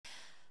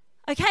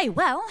Okay,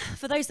 well,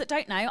 for those that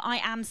don't know,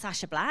 I am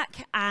Sacha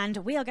Black, and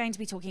we are going to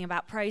be talking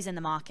about prose in the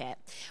market.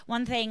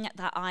 One thing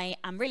that I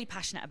am really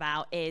passionate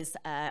about is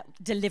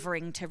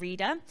delivering to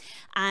reader.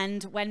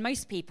 And when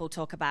most people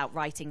talk about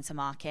writing to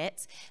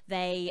market,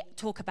 they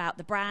talk about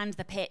the brand,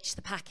 the pitch,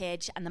 the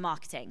package, and the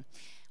marketing.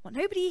 What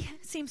nobody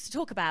seems to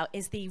talk about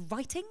is the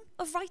writing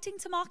of writing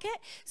to market.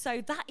 So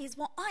that is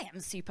what I am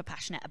super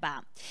passionate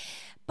about.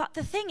 But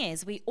the thing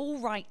is, we all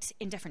write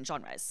in different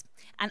genres.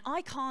 And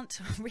I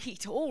can't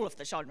read all of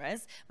the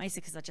genres,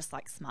 mostly because I just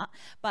like smut.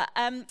 But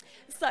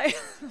so...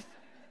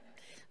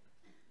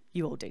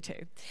 You all do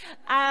too.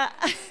 But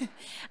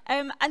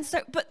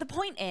the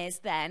point is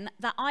then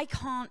that I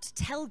can't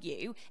tell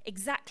you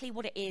exactly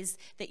what it is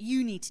that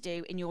you need to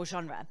do in your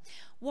genre.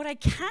 What I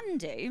can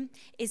do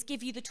is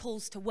give you the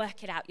tools to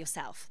work it out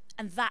yourself.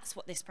 And that's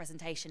what this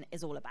presentation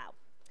is all about.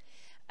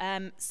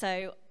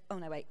 Oh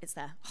no, wait, it's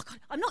there. Oh God,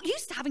 I'm not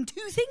used to having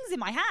two things in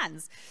my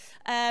hands.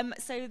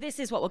 So this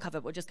is what we'll cover.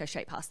 We'll just go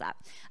straight past that.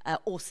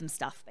 Awesome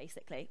stuff,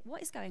 basically.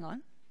 What is going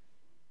on?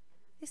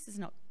 This is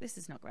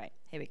not great.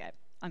 Here we go.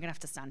 I'm going to have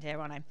to stand here,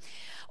 aren't I?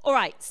 All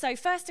right, so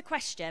first a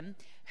question.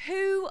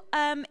 Who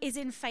is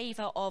in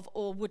favour of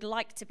or would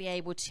like to be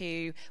able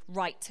to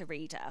write to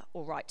reader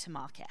or write to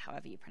market,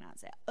 however you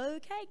pronounce it?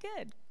 Okay,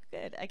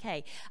 good,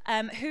 okay.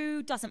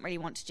 Who doesn't really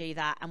want to do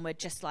that and would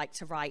just like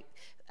to write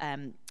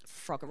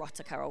frog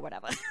erotica or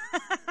whatever?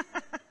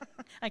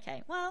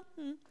 Okay, well,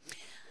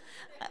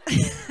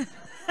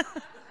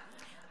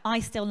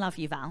 I still love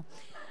you, Val.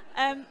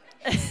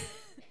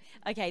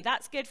 Okay,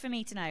 that's good for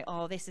me to know.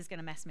 Oh, this is going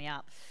to mess me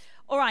up.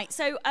 All right,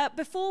 so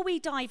before we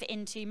dive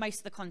into most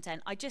of the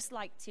content, I'd just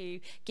like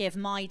to give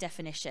my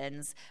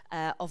definitions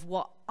of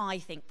what I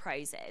think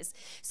prose is.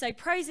 So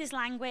prose is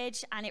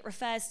language, and it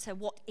refers to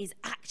what is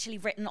actually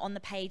written on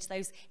the page,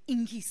 those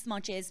inky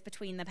smudges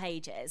between the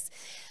pages.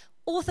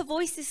 Author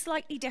voice is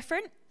slightly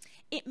different.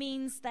 It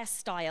means their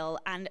style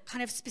and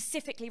kind of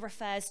specifically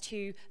refers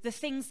to the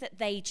things that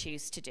they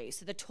choose to do.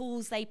 So the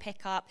tools they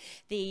pick up,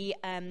 the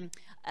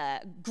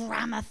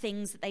grammar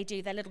things that they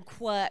do, their little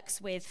quirks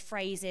with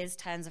phrases,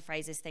 turns of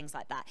phrases, things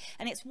like that.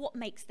 And it's what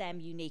makes them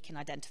unique and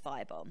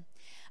identifiable.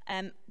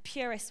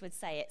 Purists would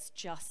say it's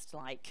just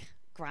like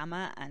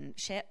grammar and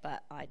shit,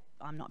 but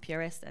I'm not a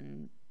purist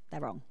and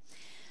they're wrong.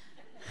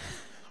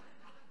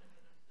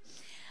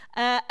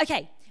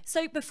 Okay,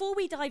 so before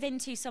we dive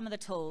into some of the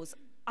tools,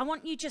 I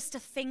want you just to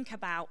think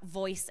about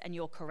voice and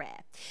your career,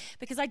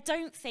 because I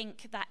don't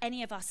think that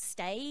any of us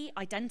stay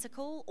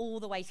identical all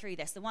the way through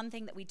this. The one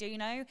thing that we do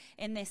know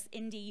in this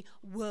indie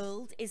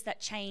world is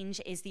that change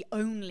is the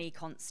only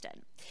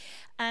constant.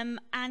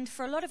 And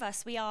for a lot of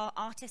us, we are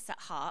artists at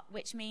heart,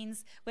 which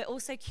means we're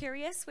also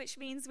curious, which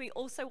means we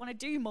also want to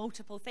do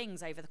multiple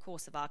things over the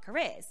course of our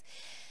careers.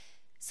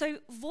 So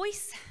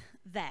voice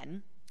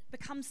then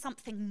becomes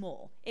something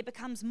more. It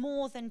becomes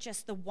more than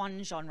just the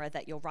one genre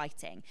that you're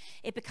writing.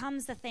 It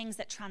becomes the things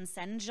that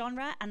transcend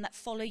genre and that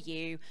follow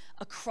you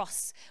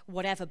across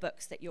whatever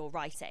books that you're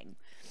writing.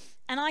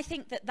 And I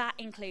think that that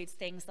includes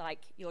things like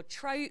your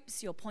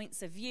tropes, your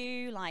points of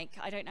view, like,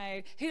 I don't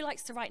know, who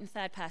likes to write in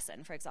third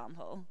person, for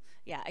example?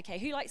 Yeah, okay,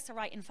 who likes to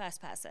write in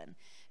first person?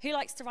 Who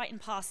likes to write in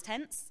past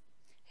tense?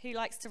 Who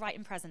likes to write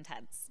in present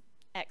tense?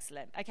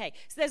 Excellent. Okay,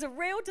 so there's a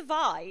real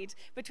divide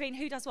between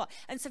who does what.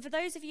 And so for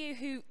those of you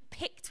who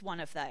picked one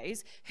of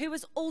those, who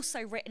was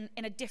also written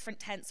in a different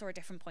tense or a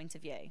different point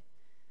of view?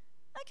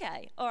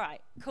 Okay, all right,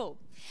 cool.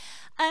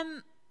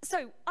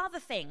 So other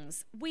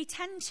things, we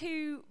tend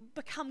to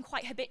become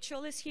quite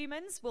habitual as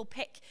humans. We'll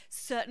pick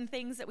certain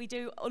things that we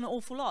do an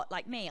awful lot.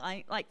 Like me,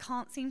 I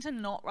can't seem to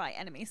not write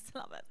enemies to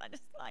lovers.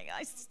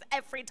 I just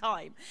every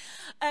time.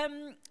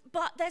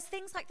 But there's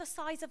things like the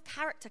size of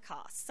character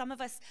casts. Some of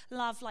us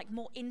love like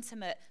more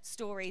intimate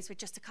stories with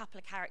just a couple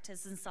of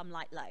characters, and some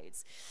like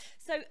loads.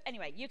 So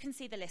anyway, you can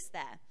see the list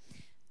there.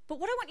 But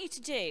what I want you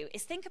to do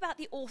is think about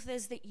the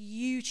authors that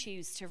you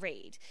choose to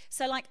read.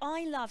 So like,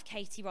 I love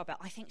Katie Robert.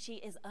 I think she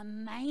is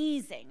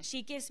amazing.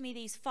 She gives me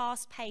these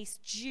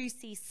fast-paced,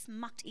 juicy,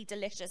 smutty,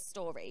 delicious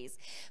stories.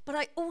 But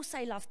I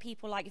also love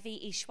people like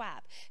V.E.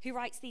 Schwab, who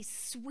writes these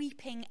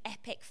sweeping,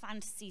 epic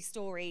fantasy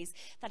stories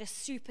that are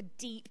super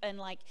deep and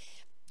like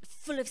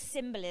full of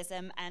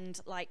symbolism and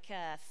like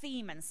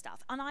theme and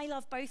stuff. And I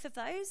love both of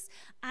those,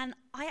 and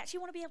I actually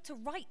want to be able to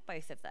write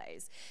both of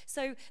those.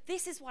 So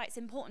this is why it's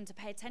important to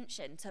pay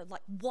attention to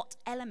like what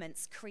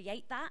elements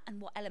create that and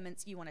what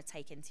elements you want to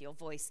take into your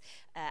voice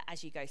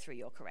as you go through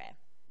your career.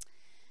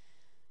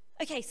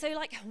 Okay, so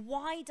like,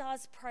 why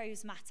does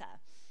prose matter?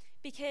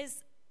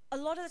 Because a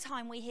lot of the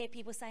time we hear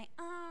people say,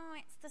 oh,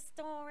 it's the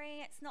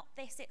story, it's not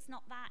this, it's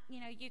not that, you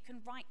know, you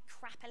can write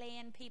crappily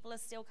and people will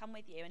still come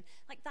with you. And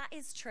like, that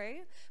is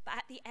true, but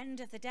at the end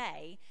of the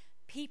day,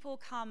 people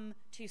come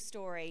to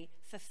story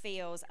for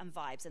feels and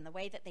vibes, and the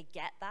way that they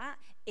get that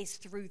is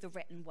through the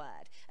written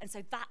word. And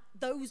so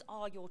those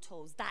are your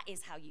tools, that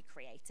is how you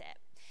create it.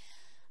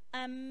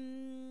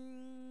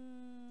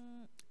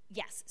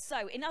 Yes,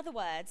 so in other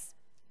words,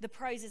 the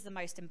prose is the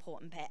most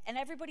important bit. And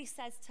everybody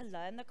says to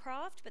learn the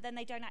craft, but then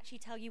they don't actually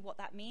tell you what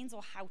that means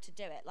or how to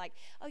do it. Like,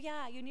 oh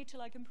yeah, you need to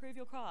like improve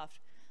your craft.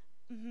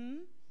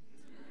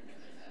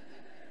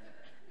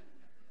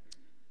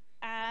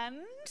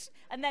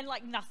 And then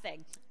like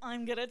nothing.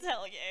 I'm gonna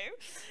tell you.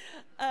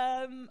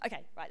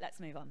 Okay, right, let's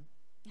move on.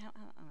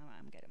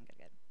 I'm good.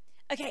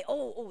 Okay,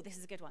 this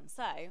is a good one.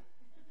 So,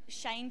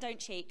 Shane, don't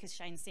cheat, because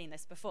Shane's seen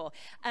this before.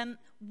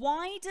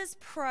 Why does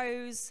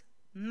prose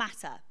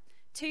matter?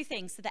 Two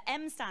things. So the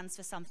M stands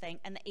for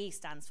something and the E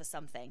stands for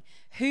something.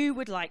 Who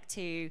would like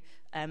to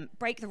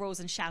break the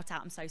rules and shout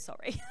out, I'm so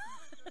sorry?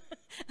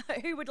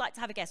 Who would like to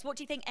have a guess? What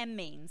do you think M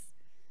means?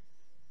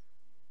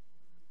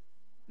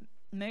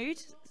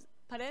 Mood?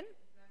 Pardon?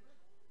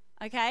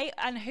 Okay,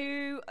 and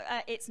who,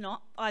 it's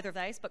not either of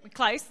those, but we're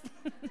close.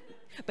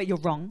 But you're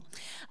wrong.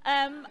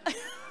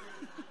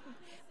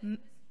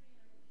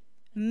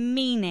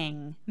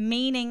 Meaning.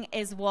 Meaning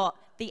is what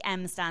the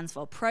M stands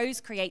for.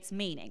 Prose creates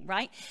meaning,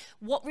 right?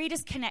 What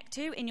readers connect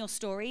to in your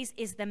stories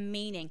is the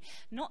meaning.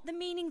 Not the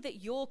meaning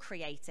that you're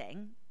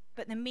creating,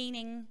 but the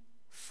meaning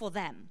for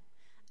them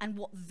and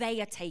what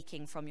they are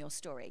taking from your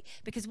story.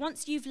 Because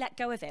once you've let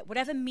go of it,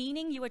 whatever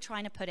meaning you were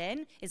trying to put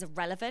in is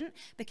irrelevant,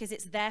 because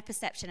it's their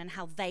perception and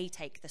how they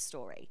take the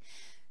story.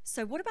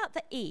 So what about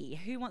the E?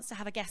 Who wants to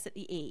have a guess at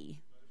the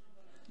E?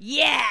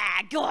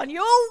 Yeah, go on,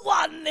 you all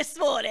won this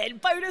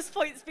morning. Bonus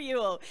points for you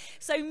all.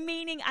 So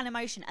meaning and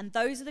emotion, and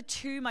those are the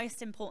two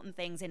most important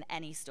things in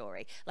any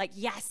story. Like,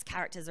 yes,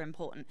 characters are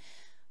important,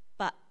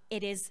 but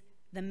it is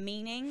the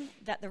meaning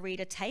that the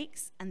reader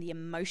takes and the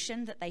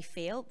emotion that they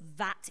feel,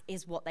 that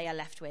is what they are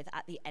left with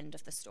at the end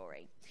of the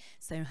story.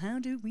 So how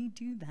do we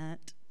do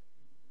that?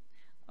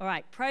 All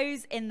right,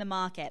 prose in the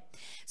market.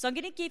 So I'm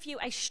going to give you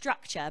a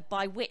structure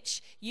by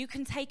which you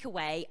can take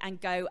away and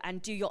go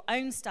and do your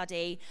own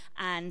study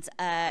and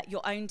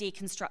your own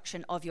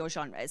deconstruction of your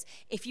genres.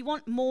 If you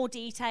want more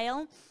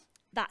detail,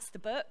 that's the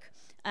book.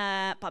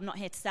 But I'm not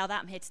here to sell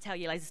that. I'm here to tell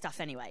you loads of stuff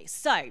anyway.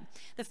 So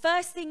the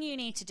first thing you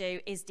need to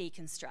do is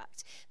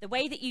deconstruct. The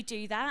way that you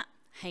do that,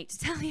 I hate to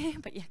tell you,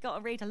 but you've got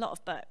to read a lot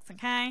of books,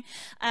 okay?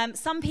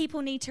 Some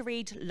people need to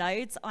read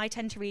loads. I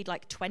tend to read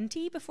like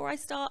 20 before I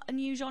start a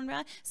new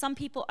genre. Some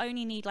people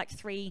only need like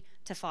 3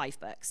 to 5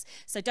 books.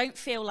 So don't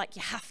feel like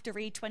you have to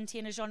read 20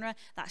 in a genre.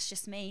 That's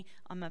just me.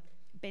 I'm a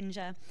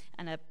binger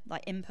and a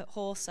like input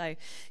whore, so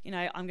you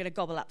know I'm going to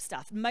gobble up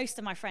stuff. Most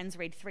of my friends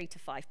read 3 to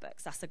 5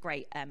 books. That's a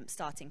great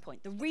starting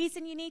point. The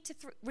reason you need to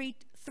read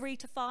 3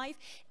 to 5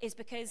 is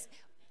because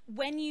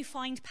when you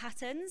find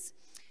patterns,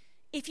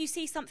 if you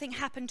see something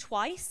happen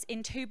twice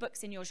in 2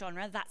 books in your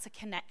genre, that's a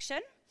connection.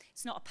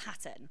 It's not a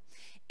pattern.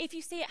 If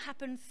you see it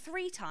happen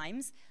 3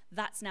 times,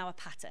 that's now a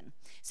pattern.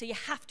 So you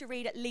have to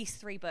read at least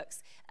 3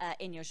 books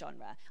in your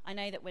genre. I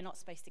know that we're not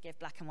supposed to give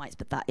black and whites,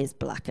 but that is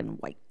black and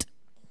white.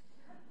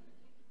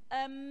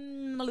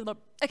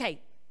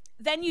 Okay,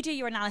 then you do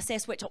your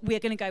analysis, which we're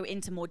going to go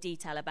into more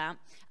detail about.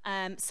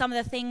 Some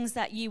of the things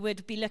that you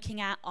would be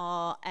looking at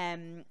are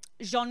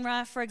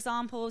genre, for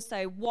example.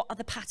 So what are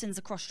the patterns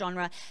across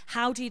genre?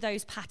 How do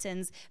those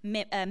patterns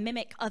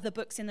mimic other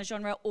books in the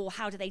genre, or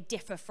how do they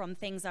differ from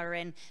things that are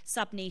in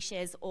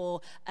sub-niches,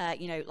 or,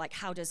 you know, like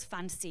how does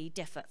fantasy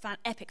differ,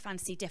 epic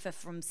fantasy differ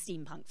from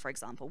steampunk, for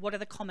example? What are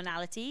the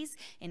commonalities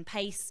in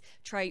pace,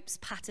 tropes,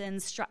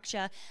 patterns,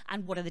 structure,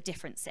 and what are the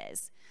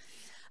differences?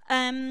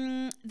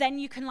 Then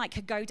you can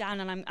like go down,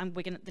 and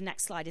the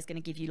next slide is going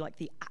to give you like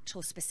the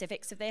actual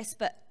specifics of this.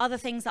 But other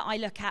things that I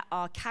look at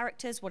are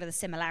characters. What are the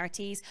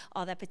similarities?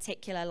 Are there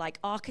particular like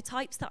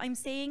archetypes that I'm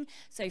seeing?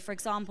 So, for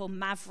example,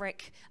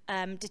 maverick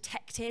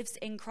detectives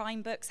in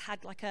crime books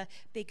had like a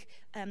big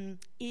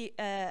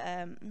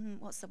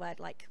what's the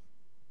word, like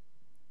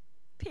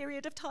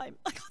period of time.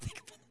 I can't think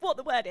of what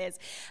the word is.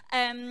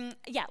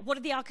 Yeah, what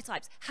are the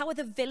archetypes? How are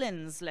the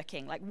villains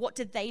looking? Like, what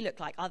did they look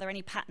like? Are there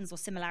any patterns or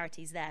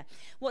similarities there?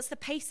 What's the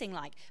pacing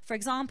like? For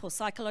example,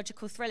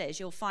 psychological thrillers,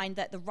 you'll find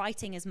that the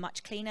writing is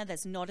much cleaner.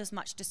 There's not as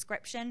much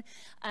description.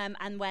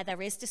 And where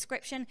there is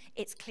description,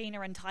 it's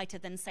cleaner and tighter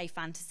than, say,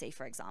 fantasy,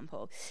 for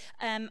example.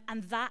 And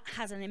that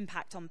has an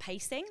impact on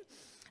pacing.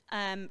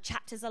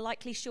 Chapters are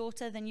likely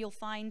shorter than you'll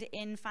find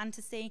in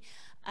fantasy.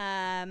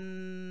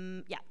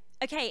 Yeah.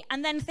 Okay,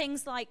 and then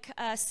things like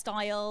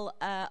style,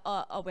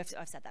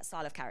 I've said that,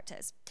 style of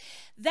characters.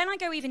 Then I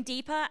go even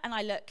deeper and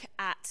I look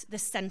at the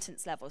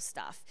sentence level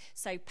stuff.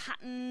 So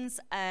patterns,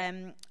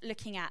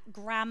 looking at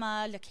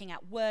grammar, looking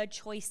at word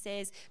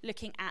choices,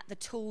 looking at the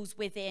tools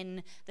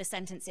within the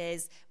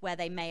sentences where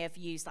they may have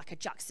used like a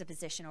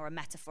juxtaposition or a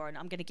metaphor, and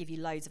I'm going to give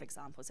you loads of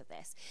examples of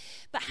this.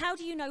 But how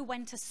do you know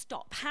when to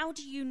stop? How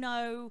do you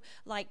know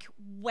like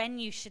when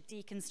you should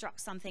deconstruct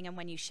something and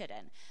when you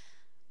shouldn't?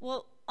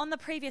 Well, on the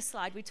previous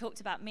slide, we talked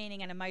about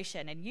meaning and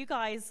emotion, and you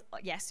guys,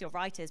 yes, you're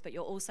writers, but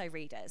you're also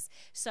readers.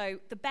 So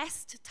the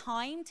best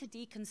time to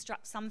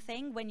deconstruct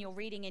something when you're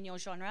reading in your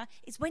genre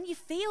is when you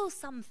feel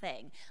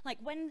something, like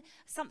when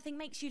something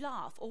makes you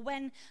laugh, or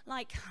when,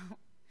 like,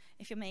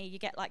 if you're me, you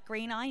get like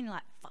green eye and you're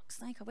like, fuck's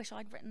sake, I wish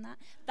I'd written that.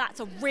 That's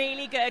a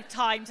really good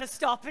time to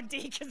stop and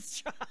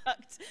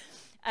deconstruct.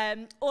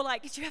 Or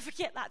like, did you ever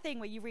get that thing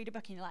where you read a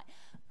book and you're like,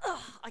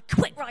 oh, I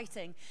quit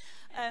writing?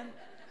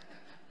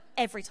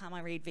 Every time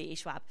I read V.E.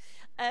 Schwab.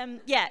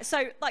 Yeah,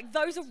 so like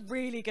those are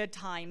really good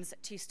times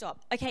to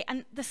stop. Okay,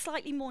 and the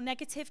slightly more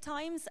negative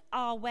times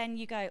are when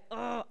you go,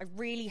 oh, I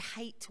really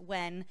hate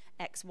when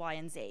X, Y,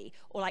 and Z.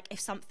 Or like if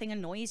something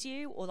annoys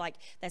you, or like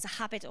there's a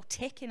habit or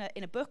tick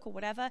in a book or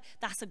whatever,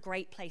 that's a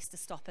great place to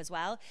stop as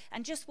well.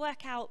 And just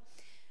work out,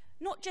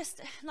 not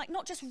just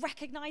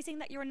recognizing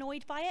that you're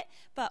annoyed by it,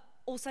 but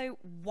also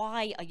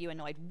why are you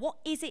annoyed? What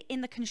is it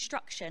in the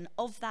construction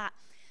of that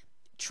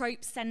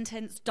trope,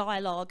 sentence,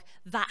 dialogue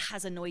that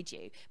has annoyed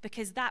you?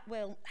 Because that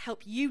will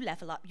help you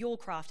level up your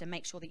craft and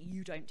make sure that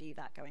you don't do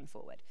that going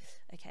forward.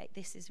 Okay,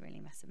 this is really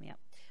messing me up.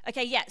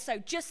 Okay, yeah, so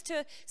just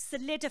to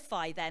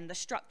solidify then the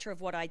structure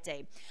of what I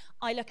do,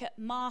 I look at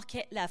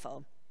market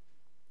level.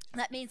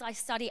 That means I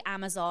study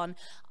Amazon.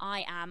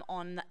 I am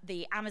on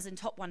the Amazon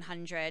Top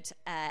 100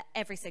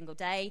 every single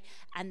day.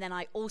 And then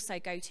I also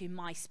go to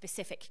my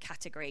specific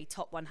category,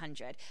 Top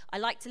 100. I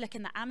like to look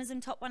in the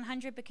Amazon Top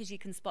 100 because you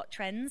can spot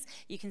trends.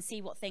 You can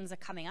see what things are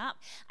coming up.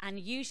 And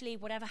usually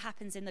whatever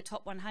happens in the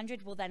Top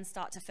 100 will then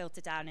start to filter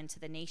down into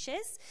the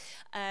niches.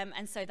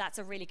 And so that's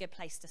a really good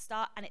place to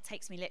start. And it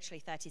takes me literally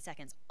 30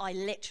 seconds. I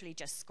literally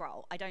just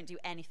scroll. I don't do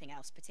anything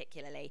else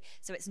particularly.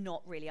 So it's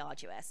not really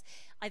arduous.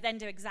 I then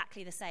do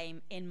exactly the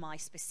same in my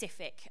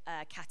specific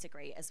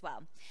category as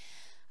well.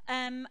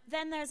 Then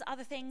there's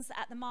other things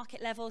at the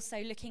market level, so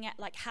looking at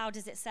like how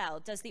does it sell?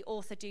 Does the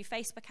author do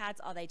Facebook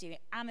ads? Are they doing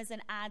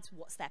Amazon ads?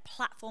 What's their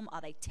platform?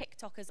 Are they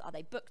TikTokers? Are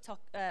they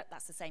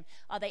that's the same.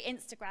 Are they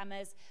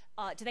Instagrammers?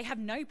 Do they have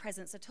no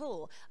presence at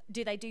all?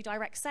 Do they do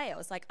direct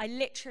sales? Like I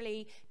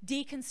literally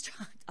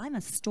deconstruct. I'm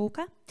a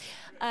stalker.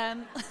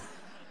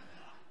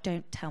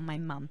 Don't tell my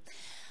mum.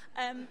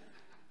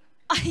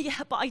 Yeah,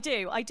 but I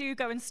do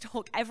go and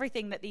stalk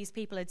everything that these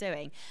people are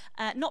doing.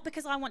 Not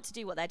because I want to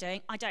do what they're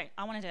doing. I don't.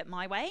 I want to do it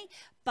my way.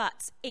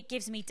 But it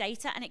gives me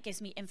data and it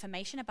gives me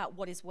information about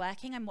what is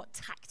working and what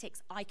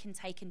tactics I can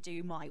take and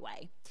do my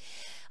way.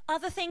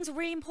 Other things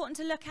really important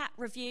to look at,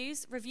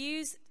 reviews.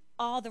 Reviews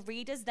are the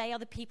readers. They are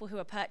the people who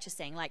are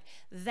purchasing. Like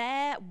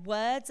their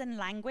words and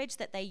language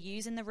that they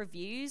use in the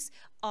reviews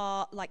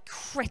are like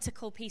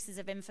critical pieces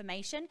of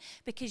information,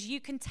 because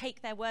you can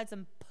take their words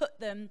and put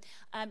them,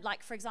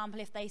 like for example,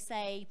 if they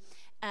say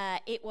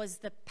it was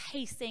the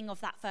pacing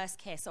of that first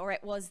kiss, or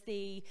it was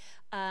the,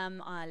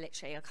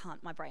 literally I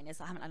can't, my brain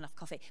is, I haven't had enough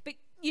coffee, but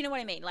you know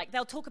what I mean? Like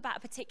they'll talk about a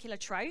particular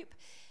trope.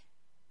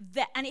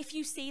 And if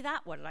you see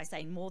that, what did I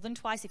say, more than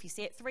twice, if you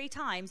see it 3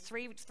 times,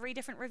 three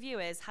different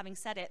reviewers having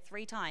said it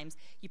 3 times,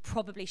 you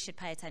probably should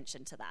pay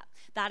attention to that.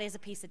 That is a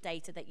piece of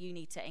data that you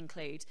need to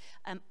include,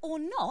 or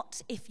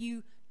not if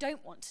you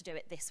don't want to do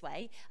it this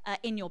way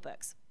in your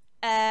books.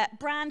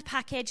 Brand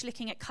package,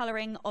 looking at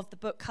coloring of the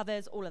book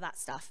covers, all of that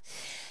stuff.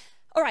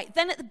 All right,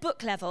 then at the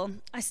book level,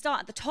 I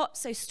start at the top.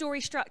 So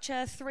story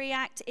structure,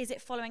 3-act, is it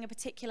following a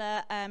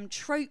particular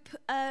trope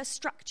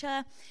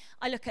structure?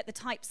 I look at the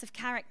types of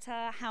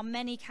character, how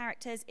many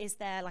characters, is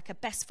there like a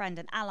best friend,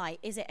 an ally?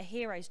 Is it a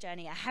hero's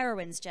journey, a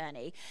heroine's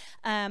journey?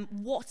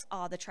 What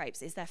are the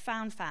tropes? Is there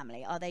found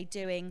family? Are they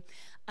doing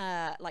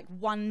like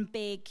one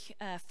big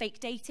fake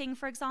dating,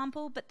 for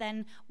example? But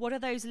then what are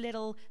those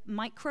little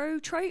micro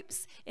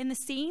tropes in the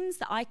scenes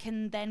that I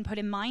can then put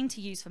in mind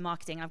to use for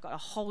marketing? I've got a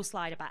whole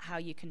slide about how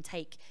you can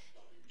take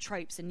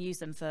tropes and use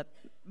them for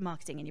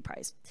marketing in your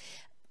prose,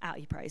 out of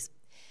your prose.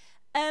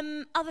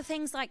 Other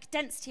things like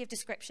density of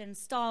description,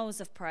 styles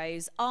of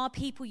prose. Are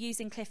people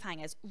using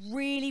cliffhangers?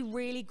 Really,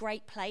 really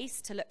great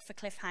place to look for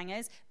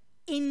cliffhangers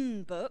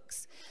in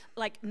books,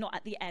 like not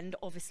at the end,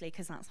 obviously,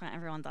 because that's where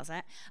everyone does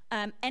it.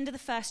 End of the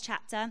first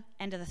chapter,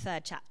 end of the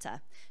third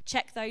chapter.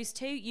 Check those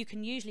 2. You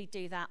can usually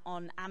do that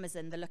on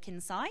Amazon, the look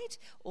inside,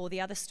 or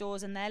the other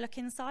stores and their look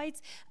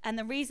insides. And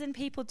the reason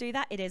people do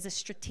that, it is a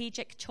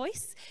strategic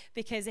choice,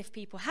 because if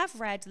people have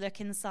read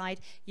look inside,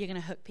 you're going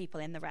to hook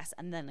people in the rest,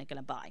 and then they're going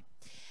to buy.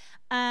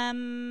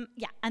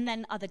 Yeah, and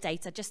then other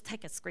data, just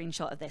take a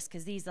screenshot of this,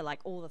 because these are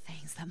like all the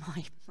things that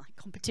my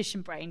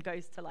competition brain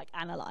goes to like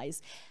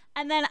analyze.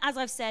 And then, as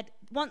I've said,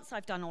 once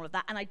I've done all of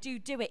that, and I do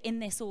it in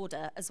this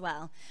order as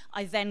well,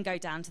 I then go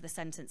down to the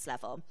sentence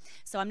level.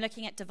 So I'm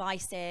looking at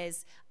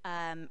devices,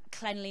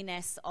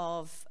 cleanliness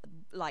of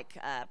like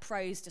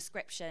prose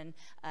description,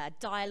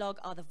 dialogue,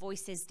 are the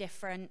voices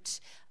different?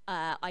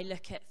 I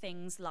look at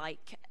things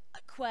like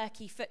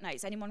quirky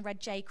footnotes. Anyone read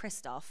J.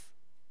 Kristoff?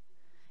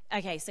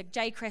 Okay, so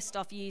J.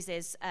 Kristoff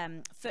uses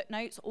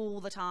footnotes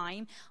all the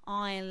time.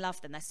 I love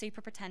them. They're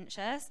super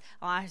pretentious.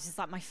 It's just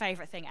like my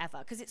favorite thing ever,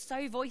 because it's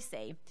so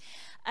voicey.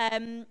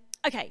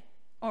 Okay,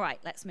 all right,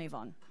 let's move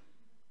on.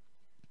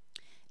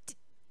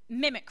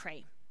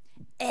 Mimicry.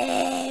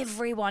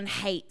 Everyone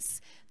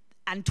hates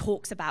and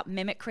talks about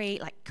mimicry,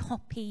 like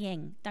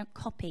copying. Don't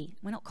copy.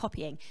 We're not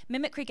copying.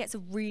 Mimicry gets a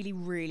really,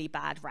 really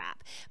bad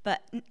rap.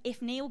 But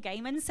if Neil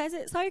Gaiman says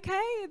it's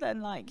okay,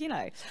 then like, you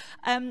know.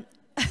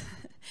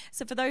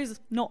 So for those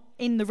not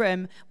in the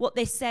room, what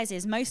this says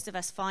is most of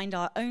us find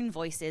our own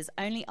voices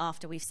only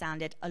after we've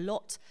sounded a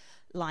lot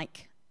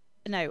like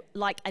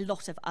a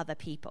lot of other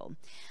people.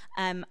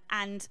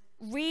 And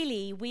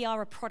really, we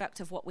are a product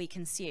of what we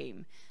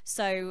consume.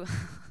 So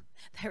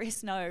there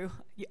is no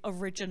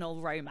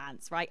original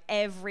romance, right?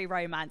 Every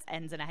romance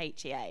ends in a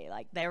HEA.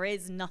 Like, there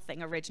is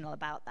nothing original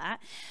about that.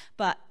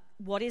 But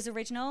what is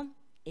original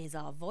is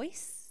our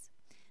voice,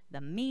 the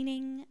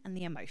meaning, and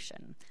the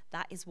emotion.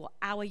 That is what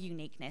our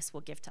uniqueness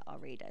will give to our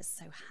readers.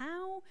 So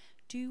how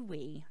do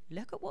we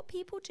look at what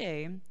people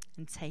do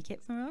and take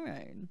it from our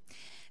own?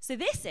 So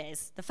this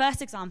is the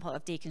first example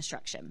of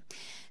deconstruction.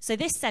 So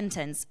this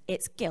sentence,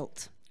 it's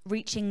guilt,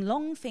 reaching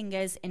long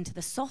fingers into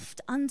the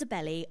soft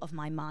underbelly of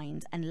my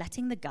mind and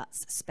letting the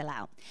guts spill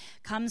out,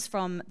 comes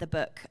from the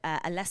book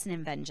A Lesson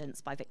in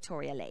Vengeance by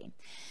Victoria Lee.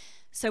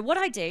 So what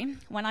I do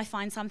when I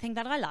find something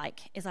that I like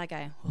is I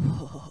go,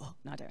 oh,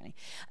 no, I don't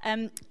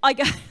really.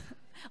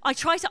 I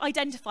try to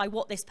identify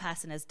what this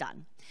person has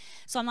done.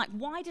 So I'm like,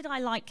 why did I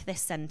like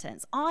this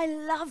sentence? I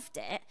loved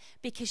it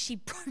because she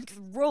broke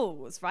the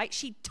rules, right?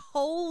 She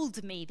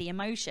told me the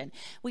emotion.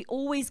 We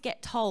always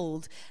get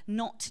told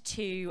not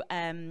to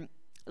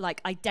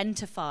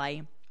identify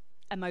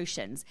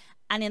emotions.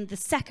 And in the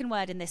second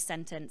word in this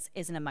sentence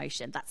is an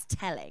emotion. That's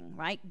telling,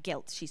 right?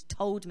 Guilt. She's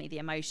told me the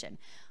emotion.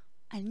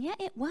 And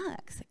yet it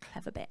works, a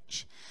clever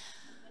bitch.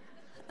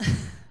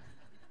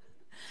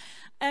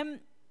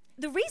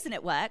 The reason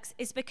it works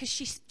is because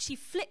she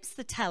flips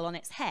the tell on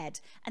its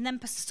head and then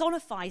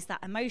personifies that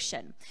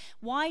emotion.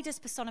 Why does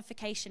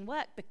personification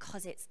work?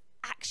 Because it's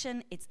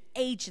action, it's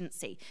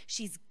agency.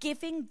 She's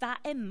giving that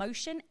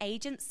emotion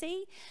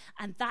agency,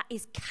 and that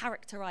is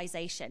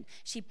characterization.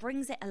 She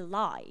brings it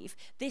alive.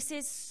 This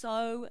is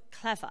so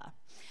clever.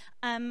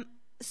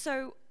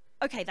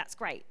 Okay, that's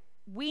great.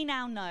 We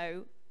now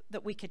know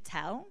that we could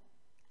tell,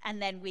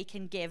 and then we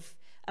can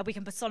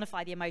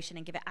personify the emotion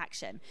and give it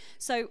action.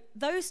 So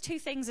those two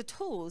things are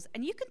tools,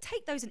 and you can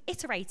take those and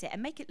iterate it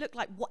and make it look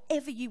like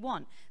whatever you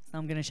want. So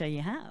I'm going to show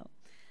you how.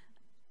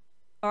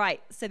 All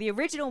right, so the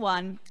original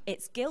one,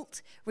 it's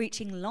guilt,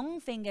 reaching long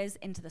fingers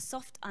into the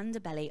soft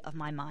underbelly of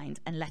my mind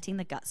and letting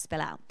the guts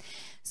spill out.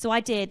 So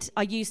I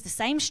used the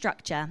same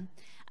structure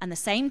and the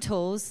same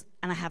tools,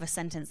 and I have a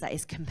sentence that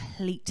is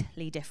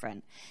completely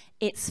different.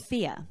 It's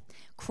fear,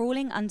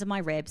 crawling under my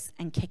ribs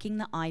and kicking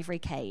the ivory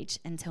cage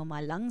until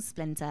my lungs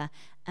splinter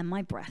and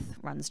my breath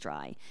runs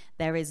dry.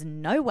 There is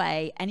no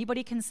way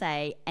anybody can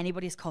say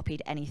anybody's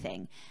copied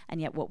anything. And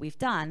yet what we've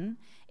done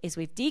is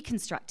we've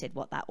deconstructed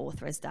what that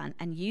author has done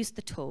and used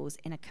the tools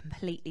in a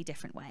completely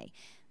different way.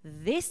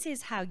 This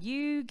is how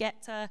you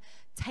get to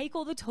take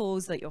all the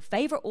tools that your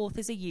favorite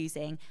authors are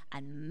using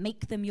and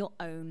make them your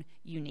own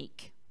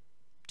unique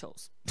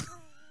tools.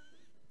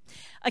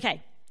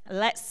 Okay,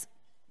 let's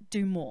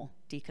do more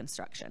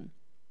deconstruction.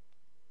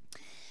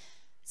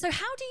 So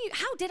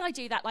how did I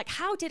do that? Like,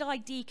 how did I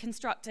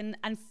deconstruct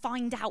and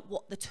find out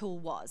what the tool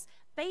was?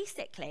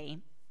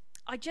 Basically,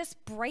 I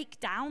just break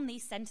down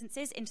these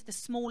sentences into the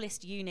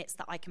smallest units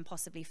that I can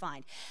possibly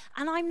find.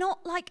 And I'm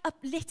not like a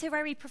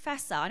literary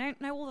professor. I don't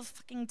know all the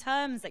fucking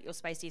terms that you're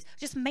supposed to use.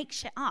 Just make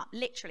shit up,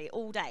 literally,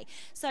 all day.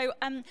 So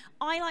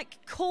I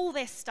like call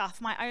this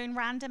stuff my own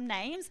random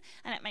names,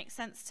 and it makes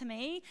sense to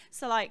me.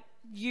 So like,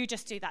 you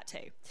just do that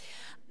too.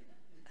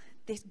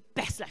 This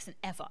best lesson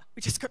ever.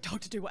 We just got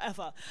told to do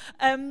whatever.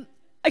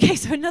 Okay,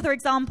 so another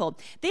example.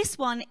 This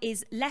one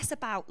is less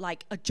about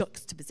like a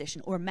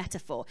juxtaposition or a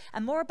metaphor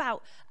and more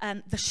about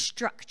the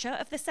structure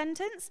of the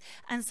sentence.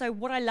 And so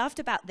what I loved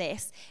about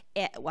this,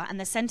 and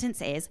the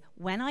sentence is,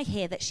 when I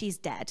hear that she's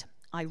dead,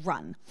 I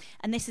run.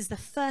 And this is the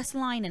first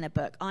line in a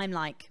book. I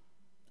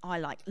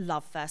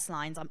love first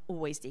lines. I'm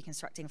always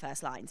deconstructing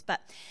first lines.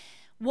 But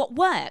what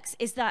works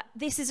is that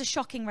this is a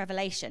shocking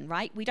revelation,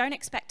 right? We don't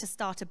expect to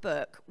start a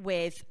book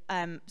with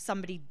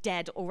somebody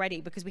dead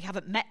already because we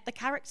haven't met the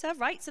character,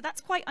 right? So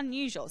that's quite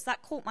unusual. So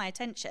that caught my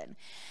attention.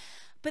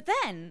 But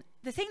then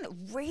the thing that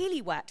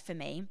really worked for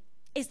me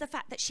is the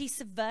fact that she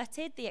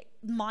subverted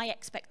my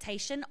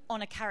expectation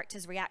on a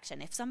character's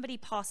reaction. If somebody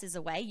passes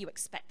away, you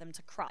expect them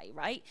to cry,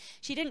 right?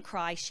 She didn't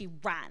cry, she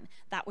ran.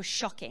 That was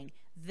shocking.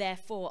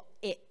 Therefore,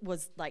 it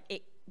was like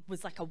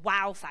a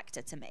wow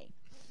factor to me.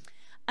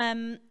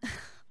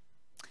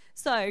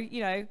 So,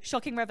 you know,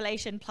 shocking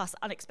revelation plus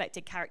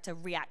unexpected character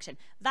reaction.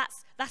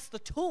 That's the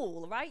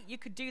tool, right? You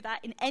could do that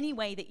in any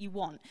way that you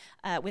want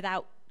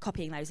without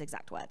copying those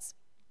exact words.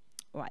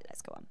 All right,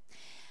 let's go on.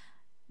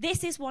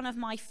 This is one of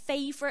my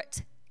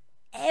favorite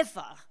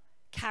ever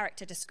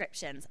character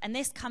descriptions, and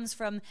this comes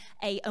from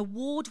an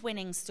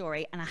award-winning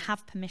story, and I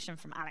have permission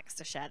from Alex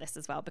to share this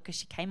as well because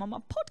she came on my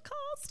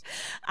podcast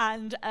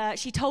and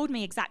she told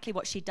me exactly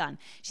what she'd done.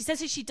 She says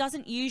that she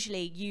doesn't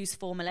usually use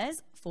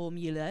formulas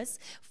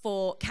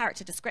for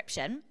character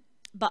description,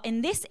 but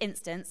in this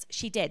instance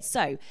she did.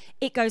 So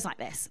it goes like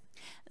this: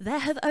 There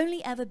have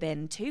only ever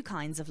been two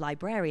kinds of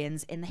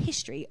librarians in the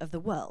history of the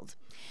world.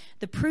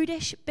 The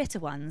prudish, bitter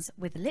ones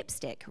with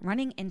lipstick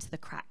running into the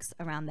cracks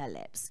around their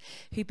lips,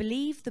 who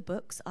believe the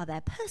books are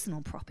their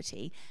personal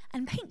property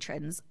and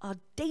patrons are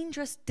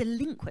dangerous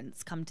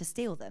delinquents come to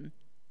steal them,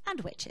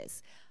 and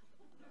witches.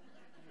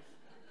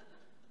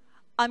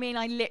 I mean,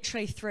 I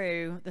literally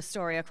threw the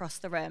story across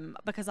the room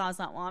because I was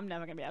like, well, I'm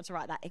never going to be able to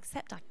write that,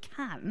 except I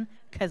can,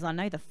 because I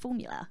know the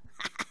formula.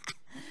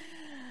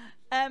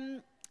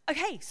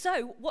 Okay,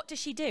 so what does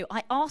she do?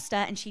 I asked her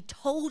and she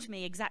told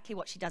me exactly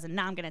what she does, and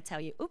now I'm going to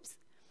tell you. Oops.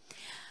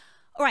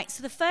 All right,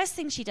 so the first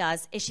thing she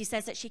does is she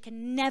says that she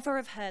can never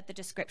have heard the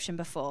description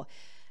before.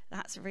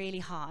 That's really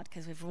hard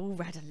because we've all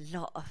read a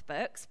lot of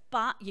books,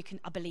 but you can,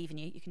 I believe in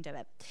you, you can do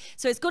it.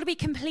 So it's got to be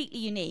completely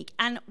unique.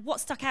 And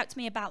what stuck out to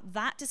me about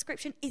that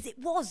description is it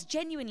was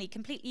genuinely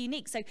completely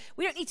unique. So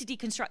we don't need to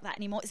deconstruct that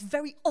anymore. It's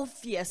very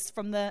obvious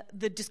from the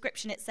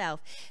description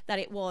itself that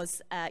it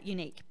was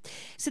unique.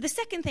 So the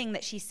second thing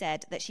that she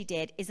said that she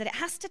did is that it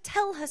has to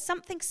tell her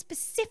something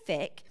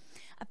specific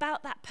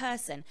about that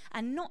person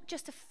and not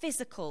just a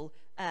physical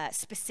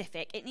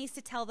specific. It needs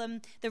to tell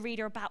them, the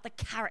reader, about the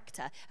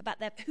character, about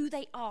who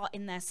they are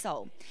in their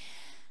soul.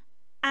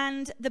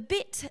 And the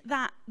bit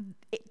that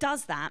it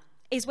does that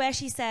is where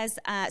she says,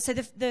 so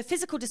the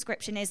physical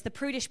description is the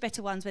prudish,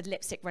 bitter ones with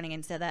lipstick running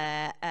into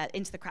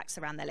the cracks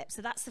around their lips.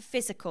 So that's the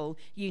physical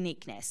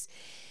uniqueness.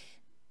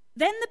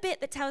 Then the bit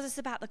that tells us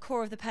about the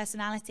core of the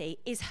personality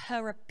is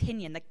her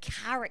opinion, the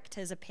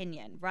character's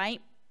opinion,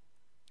 right?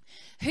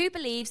 Who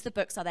believes the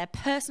books are their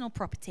personal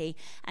property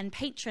and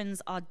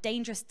patrons are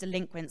dangerous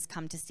delinquents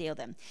come to steal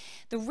them.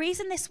 The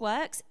reason this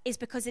works is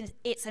because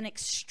it's an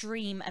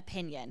extreme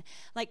opinion.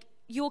 Like,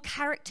 your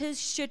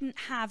characters shouldn't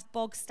have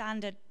bog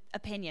standard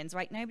opinions,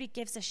 right? Nobody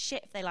gives a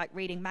shit if they like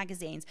reading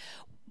magazines.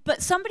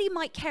 But somebody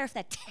might care if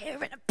they're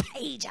tearing a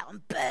page out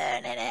and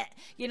burning it,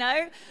 you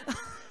know?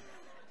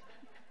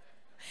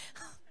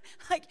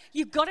 Like,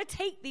 you've got to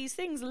take these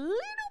things a little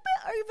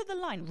bit over the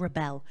line.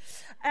 Rebel.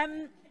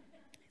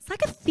 It's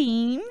like a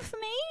theme for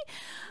me.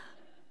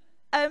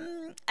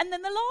 And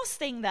then the last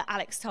thing that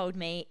Alex told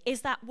me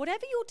is that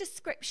whatever your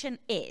description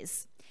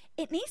is,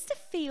 it needs to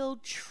feel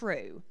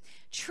true.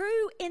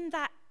 True in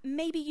that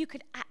maybe you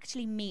could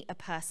actually meet a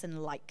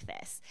person like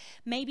this.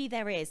 Maybe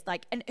there is,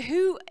 like, and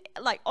who,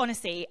 like,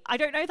 honestly, I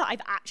don't know that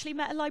I've actually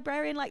met a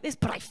librarian like this,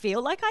 but I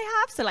feel like I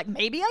have. So, like,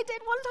 maybe I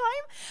did one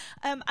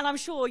time. And I'm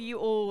sure you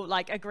all,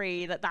 like,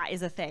 agree that that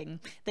is a thing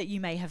that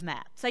you may have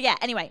met. So, yeah,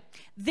 anyway,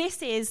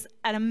 this is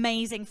an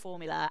amazing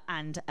formula,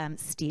 and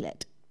steal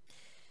it.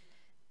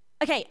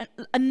 Okay,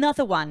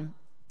 another one.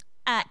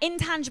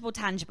 Intangible,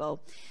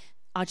 tangible.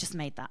 I just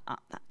made that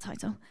up, that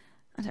title.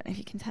 I don't know if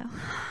you can tell.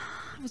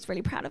 I was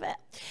really proud of it.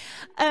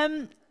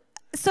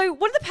 So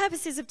one of the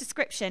purposes of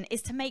description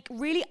is to make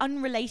really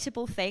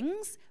unrelatable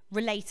things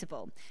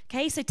relatable.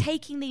 Okay, so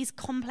taking these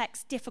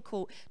complex,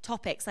 difficult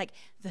topics like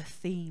the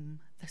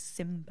theme, the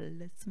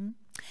symbolism,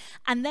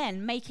 and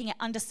then making it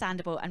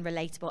understandable and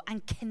relatable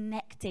and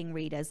connecting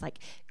readers, like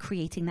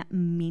creating that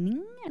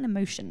meaning and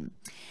emotion.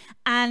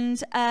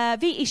 And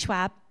V.E.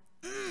 Schwab,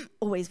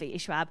 always V.E.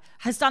 Schwab,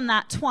 has done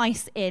that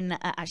twice in,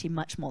 actually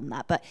much more than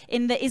that, but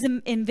in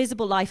the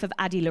Invisible Life of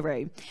Addie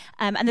LaRue.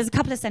 And there's a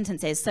couple of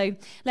sentences, so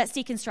let's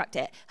deconstruct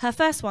it. Her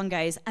first one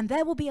goes, and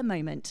there will be a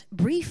moment,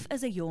 brief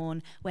as a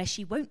yawn, where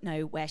she won't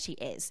know where she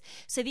is.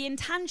 So the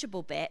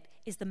intangible bit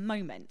is the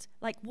moment.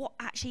 Like, what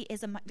actually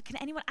is a moment? Can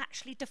anyone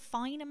actually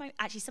define a moment?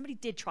 Actually, somebody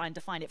did try and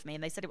define it for me,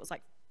 and they said it was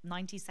like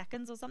 90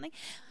 seconds or something.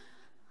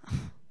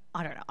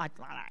 I don't know. I don't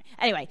know.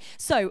 Anyway,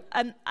 so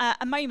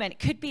a moment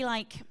could be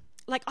like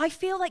I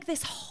feel like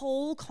this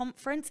whole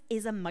conference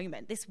is a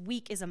moment. This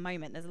week is a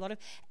moment. There's a lot of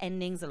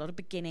endings, a lot of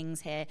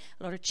beginnings here,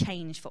 a lot of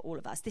change for all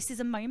of us. This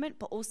is a moment,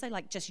 but also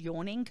like just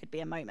yawning could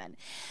be a moment.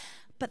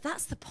 But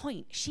that's the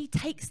point. She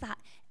takes that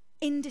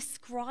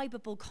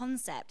indescribable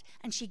concept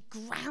and she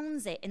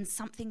grounds it in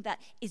something that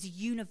is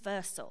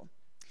universal.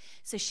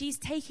 So she's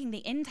taking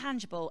the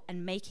intangible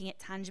and making it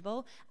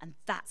tangible, and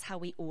that's how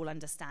we all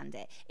understand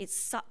it. It's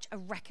such a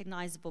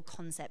recognizable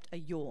concept, a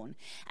yawn.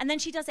 And then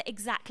she does it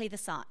exactly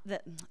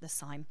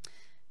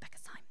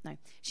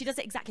she does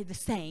it exactly the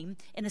same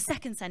in the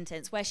second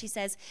sentence, where she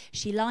says,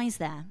 she lies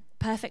there,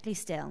 perfectly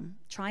still,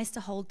 tries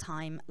to hold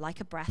time like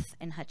a breath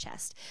in her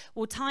chest.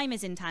 Well, time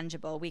is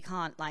intangible. We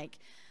can't, like,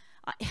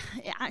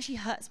 it actually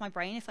hurts my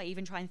brain if I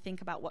even try and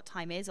think about what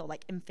time is, or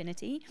like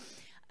infinity.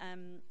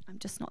 I'm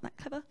just not that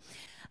clever.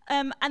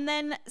 And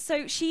then,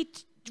 so she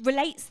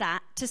relates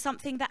that to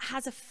something that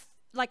has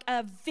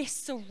a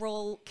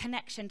visceral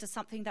connection to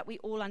something that we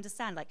all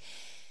understand. Like,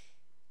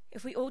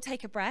 if we all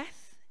take a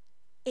breath,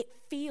 it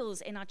feels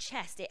in our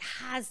chest. It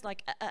has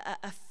like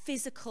a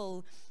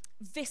physical,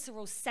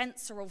 visceral,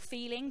 sensorial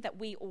feeling that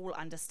we all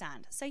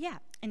understand. So yeah,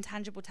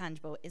 intangible,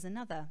 tangible is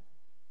another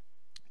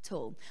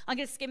tool. I'm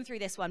going to skim through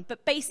this one,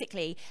 but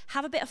basically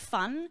have a bit of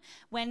fun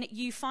when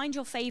you find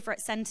your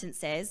favorite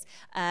sentences.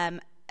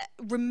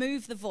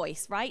 remove the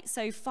voice, right?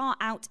 So far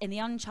out in the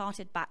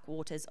uncharted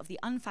backwaters of the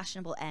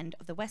unfashionable end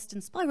of the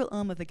western spiral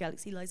arm of the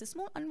galaxy lies a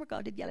small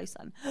unregarded yellow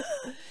sun.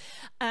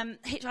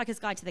 Hitchhiker's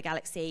Guide to the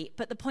Galaxy.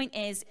 But the point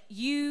is,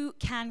 you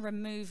can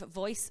remove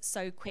voice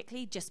so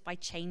quickly just by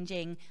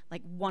changing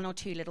like one or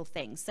two little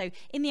things. So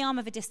in the arm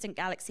of a distant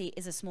galaxy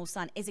is a small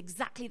sun is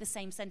exactly the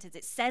same sentence.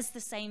 It says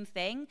the same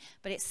thing,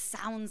 but it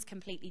sounds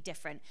completely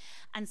different.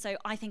 And so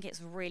I think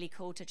it's really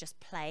cool to just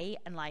play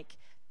and like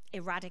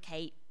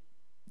eradicate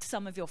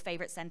some of your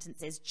favorite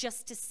sentences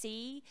just to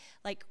see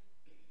like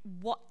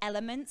what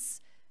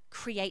elements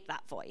create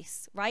that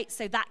voice, right?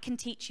 So that can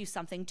teach you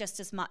something just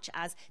as much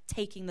as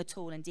taking the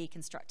tool and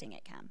deconstructing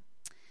it can.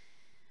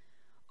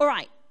 All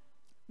right,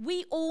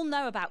 we all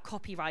know about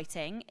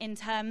copywriting in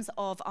terms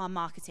of our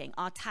marketing,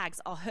 our tags,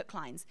 our hook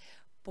lines,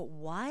 but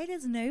why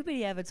does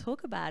nobody ever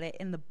talk about it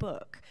in the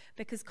book?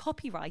 Because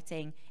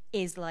copywriting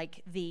is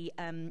like the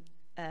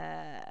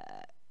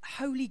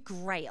holy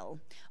grail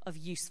of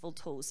useful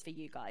tools for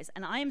you guys,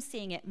 and I am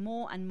seeing it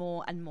more and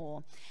more and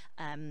more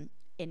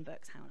in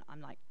books. Hang on,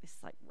 I'm like, this is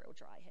like real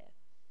dry here.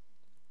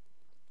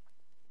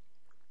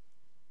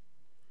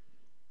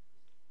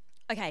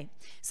 Okay,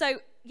 so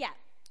yeah,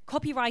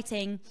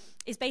 copywriting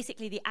is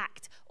basically the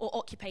act or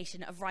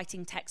occupation of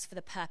writing text for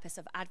the purpose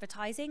of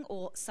advertising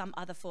or some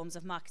other forms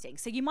of marketing.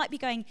 So you might be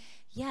going,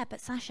 yeah, but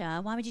Sacha,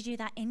 why would you do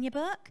that in your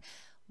book?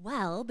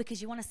 Well,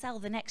 because you want to sell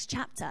the next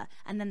chapter,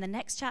 and then the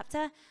next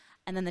chapter,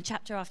 and then the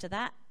chapter after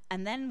that,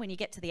 and then when you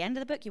get to the end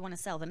of the book, you want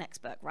to sell the next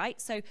book,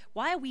 right? So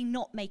why are we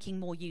not making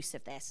more use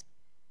of this?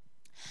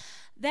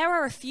 There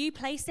are a few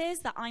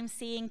places that I'm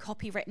seeing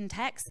copywritten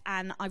text,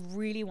 and I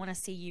really want to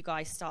see you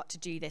guys start to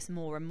do this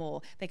more and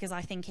more, because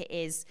I think it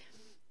is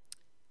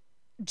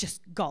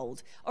just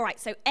gold. All right,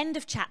 so end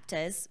of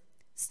chapters,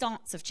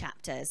 starts of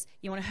chapters.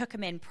 You want to hook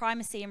them in.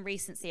 Primacy and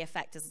recency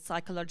effect is a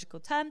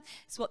psychological term.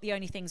 It's what the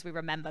only things we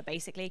remember,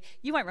 basically.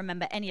 You won't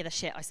remember any of the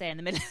shit I say in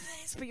the middle of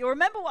this, but you'll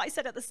remember what I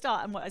said at the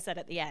start and what I said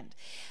at the end.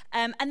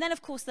 And then,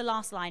 of course, the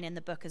last line in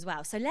the book as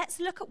well. So let's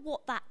look at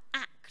what that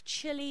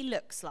actually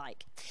looks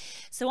like.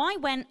 So I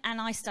went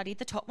and I studied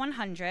the top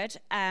 100,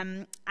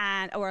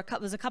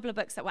 there's a couple of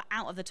books that were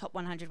out of the top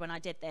 100 when I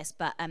did this,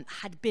 but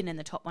had been in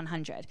the top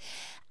 100.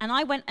 And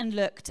I went and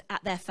looked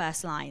at their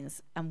first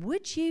lines, and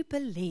would you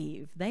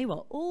believe they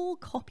were all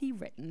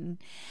copywritten?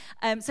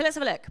 So let's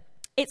have a look.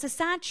 It's a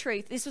sad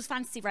truth. This was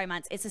fantasy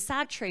romance. It's a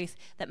sad truth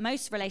that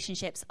most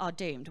relationships are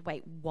doomed.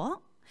 Wait, what?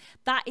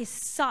 That is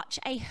such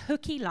a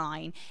hooky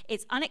line.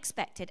 It's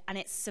unexpected, and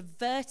it's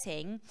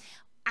subverting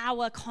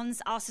our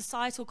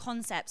societal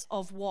concepts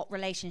of what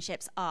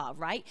relationships are,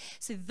 right?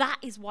 So that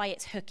is why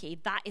it's hooky.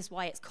 That is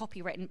why it's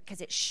copywritten, because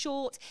it's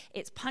short,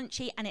 it's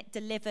punchy, and it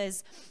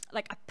delivers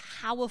like a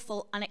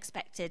powerful,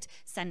 unexpected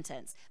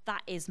sentence.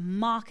 That is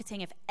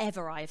marketing if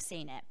ever I have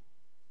seen it.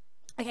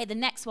 Okay, the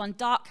next one,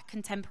 dark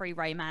contemporary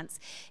romance.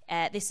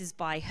 This is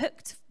by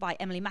Hooked by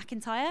Emily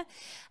McIntyre.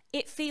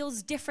 It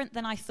feels different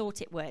than I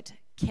thought it would.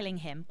 Killing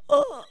him.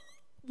 Oh,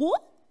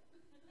 what?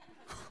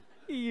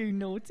 You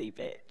naughty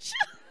bitch.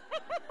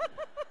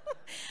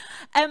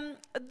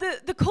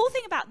 The cool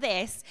thing about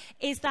this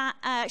is that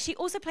she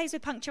also plays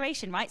with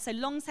punctuation, right? So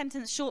long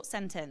sentence, short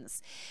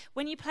sentence.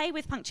 When you play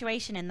with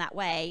punctuation in that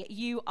way,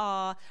 you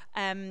are,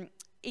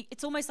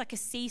 it's almost like a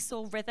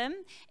seesaw rhythm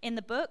in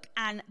the book,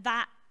 and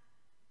that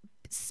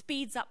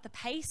speeds up the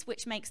pace,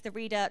 which makes the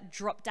reader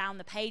drop down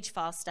the page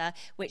faster,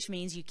 which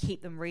means you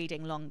keep them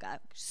reading longer.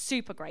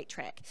 Super great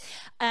trick.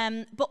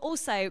 But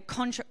also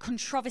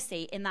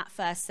controversy in that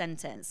first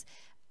sentence.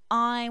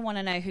 I want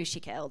to know who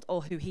she killed,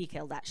 or who he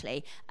killed,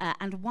 actually,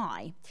 and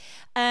why.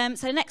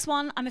 So the next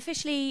one, I'm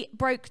officially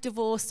broke,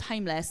 divorced,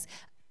 homeless.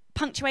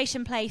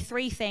 Punctuation play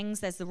 3 things.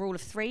 There's the rule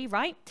of 3,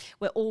 right?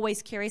 We're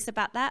always curious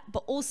about that.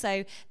 But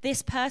also,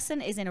 this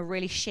person is in a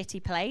really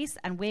shitty place,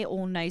 and we're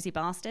all nosy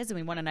bastards, and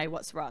we want to know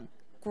what's wrong.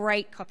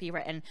 Great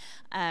copywritten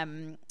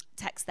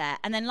text there.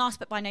 And then last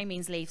but by no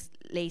means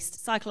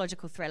least,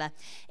 psychological thriller.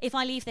 If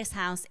I leave this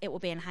house, it will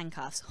be in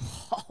handcuffs.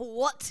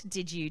 What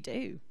did you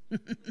do?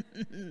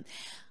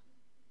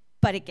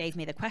 But it gave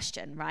me the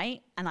question,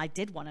 right? And I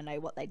did want to know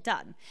what they'd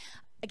done.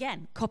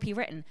 Again,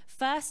 copywritten.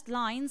 First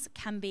lines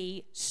can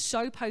be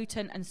so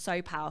potent and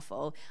so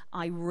powerful.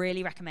 I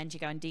really recommend you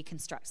go and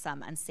deconstruct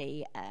some and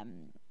see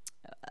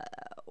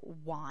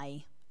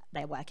why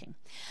they're working.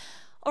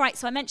 All right,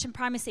 so I mentioned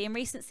primacy and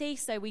recency.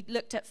 So we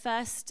looked at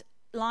first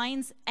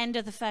lines, end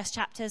of the first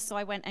chapters. So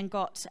I went and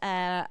got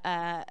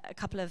a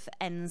couple of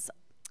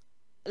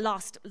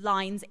last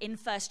lines in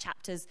first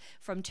chapters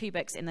from 2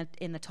 books in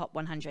the top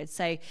 100.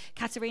 So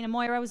Katerina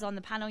Moira was on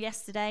the panel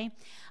yesterday.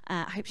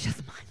 I hope she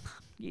doesn't mind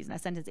using her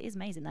sentence. It is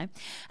amazing though.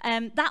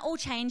 That all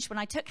changed when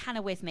I took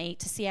Hannah with me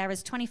to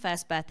Sierra's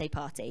 21st birthday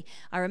party.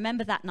 I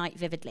remember that night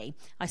vividly.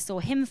 I saw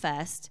him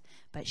first,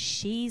 but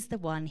she's the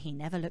one he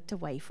never looked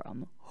away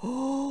from.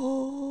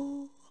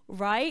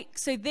 Right?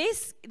 So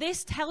this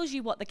tells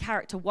you what the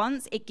character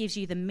wants. It gives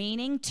you the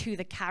meaning to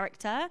the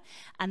character,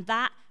 and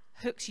that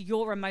hooks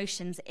your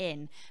emotions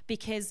in,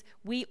 because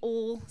we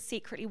all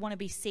secretly want to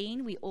be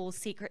seen. We all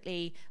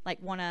secretly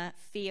like want to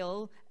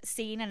feel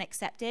seen and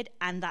accepted,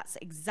 and that's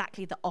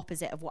exactly the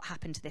opposite of what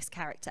happened to this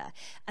character.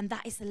 And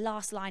that is the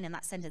last line in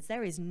that sentence.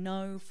 There is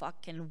no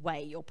fucking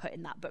way you're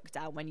putting that book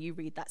down when you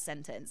read that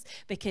sentence,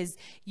 because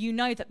you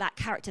know that that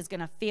character's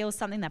going to feel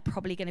something. They're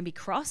probably going to be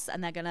cross,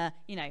 and they're going to,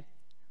 you know,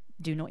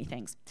 do naughty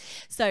things.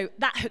 So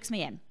that hooks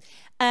me in.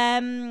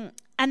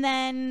 And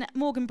then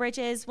Morgan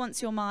Bridges,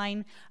 Once You're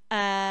Mine.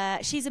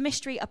 She's a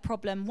mystery, a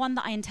problem, one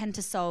that I intend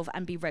to solve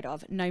and be rid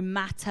of, no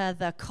matter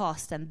the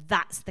cost. And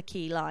that's the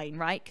key line,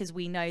 right? Because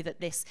we know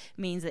that this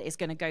means that it's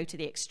going to go to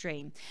the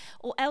extreme.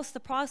 Or else the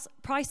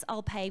price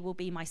I'll pay will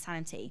be my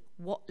sanity.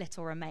 What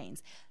little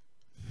remains.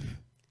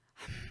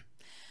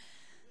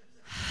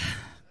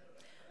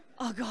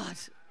 Oh, God.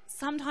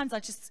 Sometimes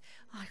I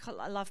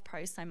love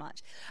prose so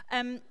much.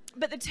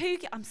 But the two,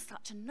 I'm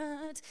such a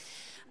nerd.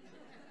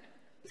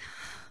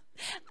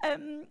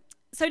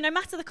 So no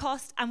matter the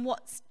cost and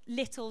what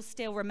little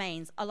still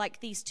remains are like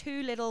these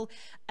two little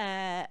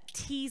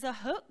teaser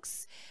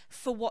hooks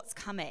for what's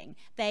coming.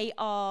 They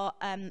are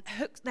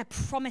hooks, they're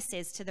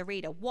promises to the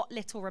reader. What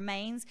little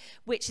remains,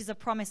 which is a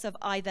promise of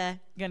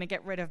either going to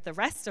get rid of the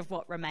rest of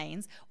what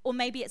remains, or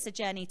maybe it's a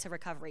journey to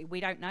recovery.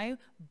 We don't know,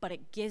 but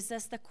it gives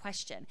us the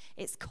question.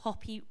 It's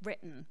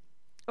copywritten.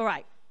 All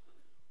right.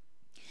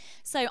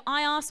 So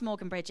I asked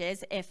Morgan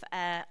Bridges if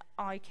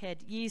I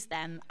could use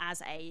them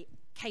as a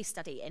case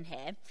study in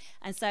here.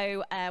 And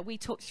so we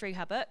talked through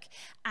her book,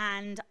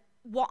 and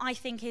what I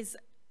think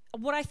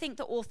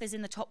the authors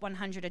in the top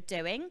 100 are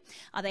doing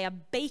are they are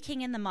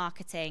baking in the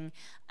marketing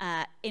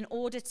in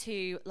order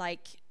to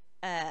like,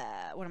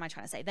 what am I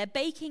trying to say? They're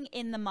baking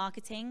in the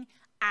marketing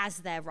as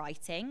they're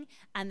writing,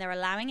 and they're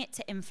allowing it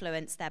to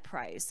influence their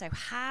prose. So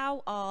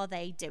how are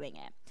they doing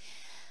it?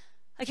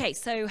 Okay,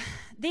 so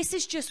this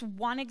is just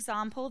one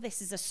example.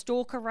 This is a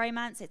stalker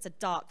romance. It's a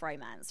dark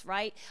romance,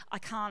 right? I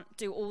can't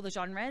do all the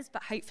genres,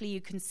 but hopefully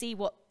you can see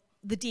what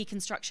the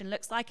deconstruction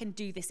looks like and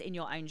do this in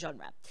your own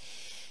genre.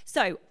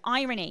 So,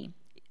 irony.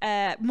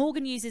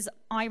 Morgan uses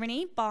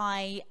irony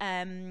by,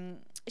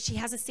 she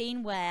has a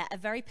scene where a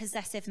very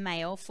possessive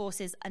male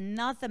forces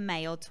another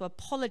male to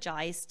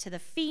apologize to the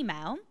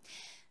female.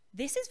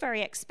 This is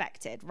very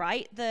expected,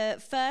 right? The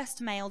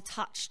first male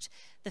touched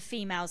the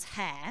female's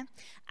hair,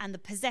 and the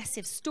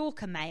possessive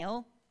stalker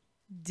male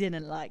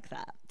didn't like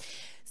that.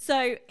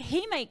 So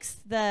he makes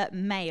the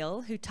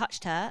male who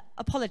touched her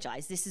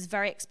apologize. This is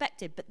very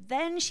expected, but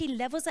then she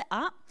levels it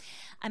up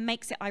and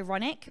makes it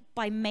ironic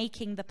by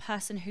making the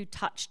person who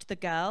touched the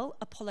girl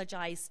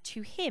apologize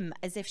to him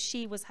as if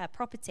she was her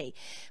property.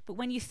 But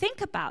when you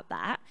think about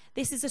that,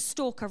 this is a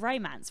stalker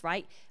romance,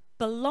 right?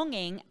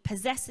 Belonging,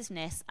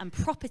 possessiveness, and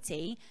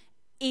property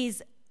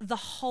is the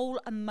whole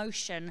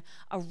emotion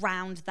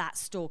around that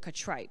stalker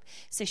trope.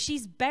 So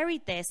she's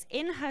buried this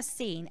in her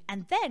scene,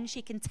 and then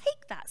she can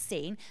take that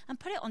scene and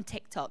put it on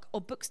TikTok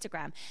or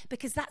Bookstagram,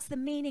 because that's the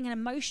meaning and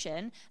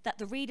emotion that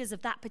the readers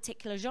of that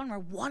particular genre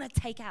want to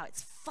take out.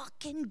 It's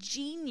fucking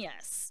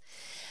genius.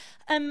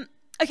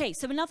 Okay,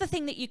 so another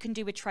thing that you can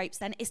do with tropes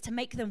then is to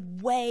make them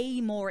way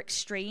more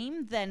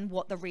extreme than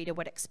what the reader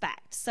would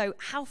expect. So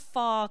how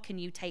far can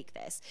you take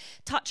this?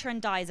 Touch Her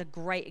and Die is a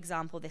great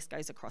example. This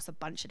goes across a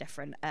bunch of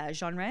different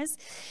genres.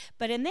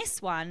 But in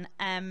this one,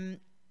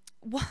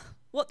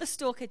 what the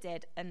stalker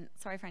did, and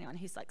sorry for anyone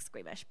who's like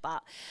squeamish,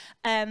 but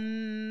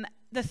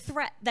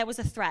there was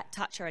a threat,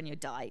 touch her and you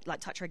die,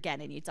 like touch her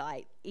again and you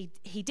die.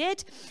 He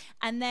did,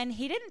 and then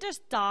he didn't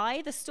just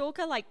die, the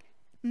stalker like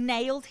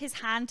nailed his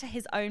hand to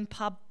his own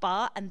pub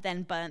bar and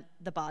then burnt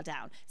the bar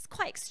down. It's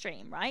quite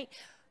extreme, right?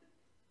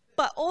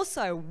 But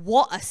also,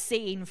 what a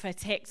scene for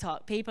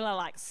TikTok. People are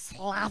like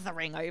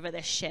slathering over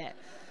this shit.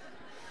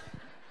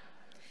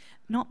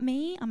 Not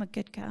me, I'm a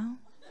good girl.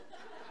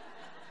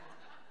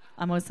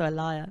 I'm also a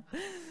liar.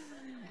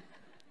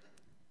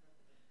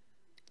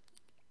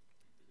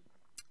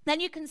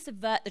 Then you can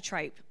subvert the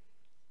trope.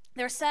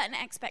 There are certain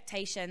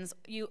expectations.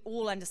 You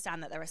all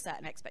understand that there are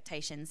certain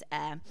expectations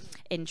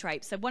in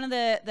tropes. So one of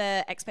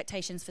the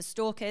expectations for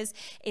stalkers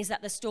is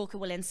that the stalker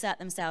will insert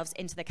themselves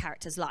into the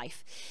character's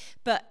life.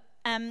 But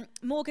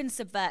Morgan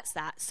subverts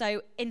that.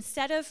 So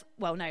instead of,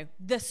 well, no,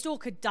 the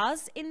stalker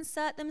does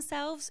insert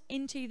themselves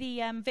into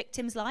the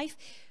victim's life,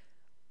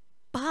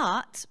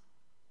 but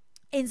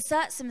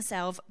inserts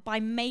himself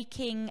by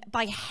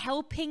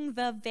helping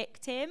the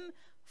victim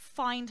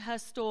find her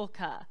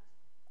stalker.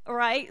 All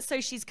right,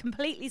 so she's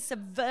completely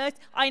subvert.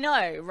 I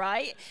know,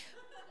 right?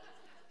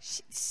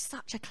 She's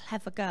such a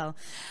clever girl.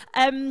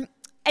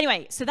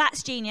 Anyway, so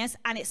that's genius,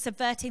 and it's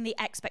subverting the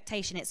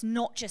expectation. It's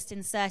not just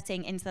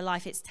inserting into the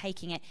life, it's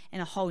taking it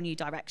in a whole new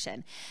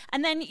direction.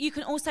 And then you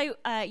can also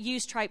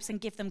use tropes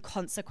and give them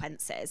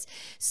consequences.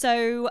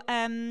 So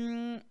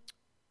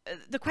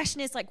the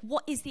question is like,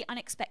 what is the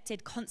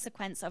unexpected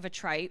consequence of a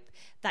trope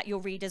that your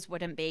readers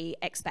wouldn't be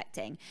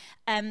expecting?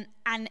 And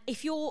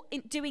if you're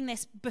doing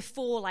this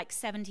before like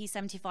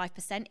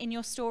 75% in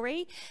your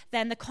story,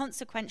 then the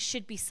consequence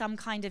should be some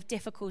kind of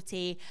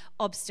difficulty,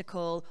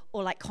 obstacle,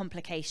 or like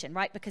complication,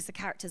 right? Because the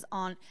characters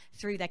aren't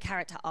through their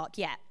character arc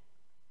yet.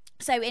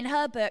 So in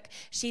her book,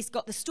 she's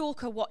got the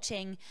stalker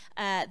watching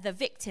the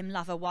victim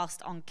lover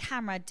whilst on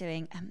camera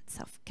doing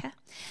self-care.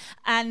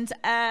 And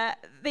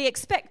the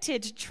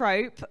expected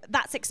trope,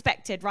 that's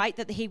expected, right?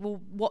 That he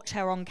will watch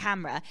her on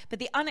camera. But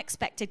the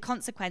unexpected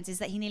consequence is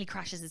that he nearly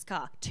crashes his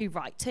car. Too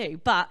right, too.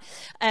 But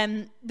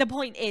the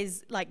point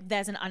is, like,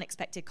 there's an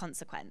unexpected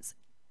consequence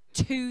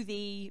to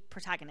the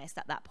protagonist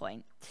at that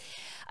point.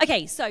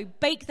 Okay, so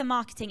bake the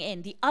marketing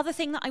in. The other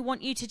thing that I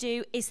want you to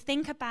do is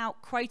think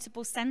about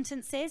quotable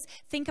sentences.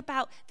 Think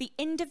about the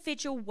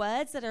individual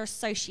words that are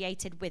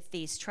associated with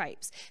these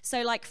tropes.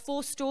 So like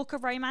for stalker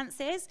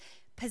romances,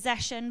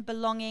 possession,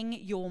 belonging,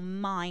 you're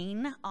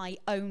mine, I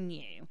own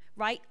you,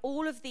 right?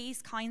 All of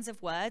these kinds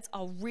of words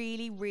are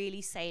really,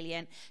 really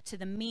salient to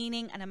the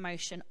meaning and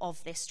emotion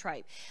of this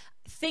trope.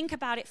 Think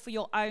about it for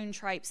your own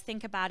tropes.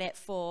 Think about it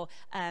for,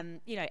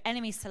 you know,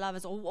 enemies to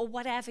lovers or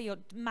whatever, your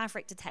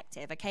maverick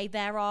detective, okay?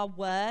 There are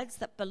words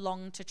that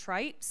belong to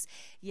tropes.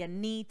 You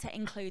need to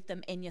include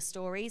them in your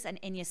stories and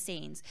in your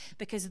scenes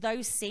because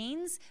those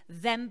scenes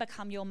then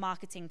become your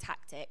marketing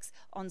tactics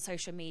on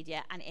social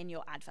media and in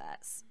your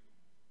adverts.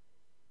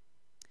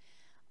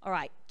 All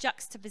right,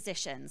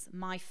 juxtapositions,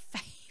 my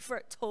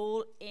favorite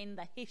tool in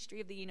the history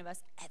of the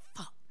universe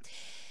ever.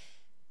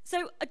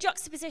 So a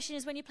juxtaposition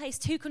is when you place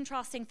two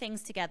contrasting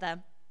things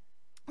together,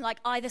 like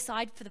either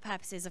side for the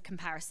purposes of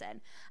comparison.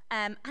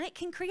 And it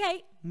can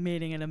create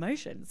meaning and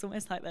emotion. It's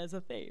almost like there's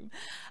a theme.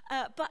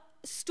 But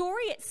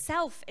story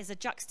itself is a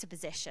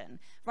juxtaposition,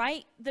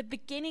 right? The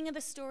beginning of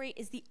the story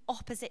is the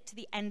opposite to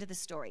the end of the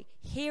story.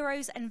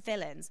 Heroes and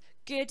villains,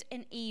 good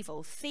and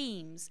evil,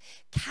 themes,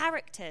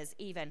 characters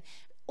even.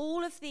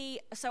 All of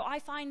the, so I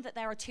find that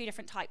there are two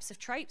different types of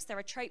tropes. There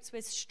are tropes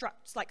with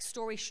like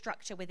story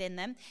structure within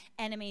them,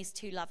 enemies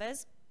to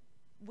lovers.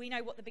 We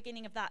know what the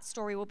beginning of that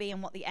story will be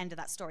and what the end of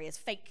that story is,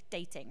 fake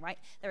dating, right?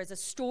 There is a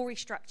story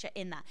structure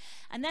in that.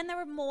 And then there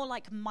are more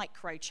like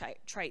micro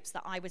tropes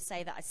that I would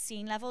say that are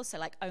scene level, so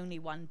like only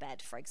one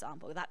bed, for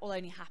example. That will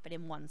only happen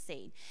in one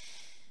scene.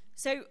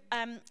 So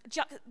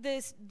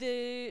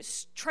the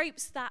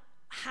tropes that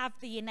have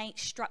the innate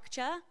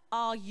structure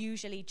are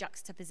usually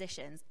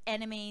juxtapositions.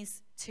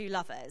 Enemies to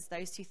lovers,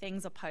 those two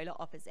things are polar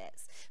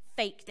opposites.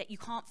 Fake, that you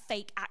can't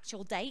fake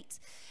actual date.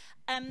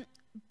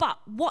 But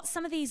what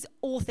some of these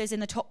authors in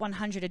the top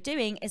 100 are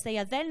doing is they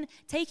are then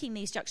taking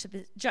these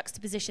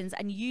juxtapositions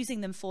and using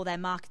them for their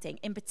marketing,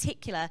 in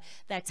particular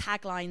their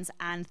taglines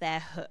and their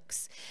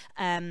hooks,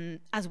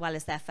 as well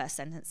as their first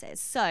sentences.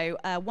 So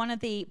one of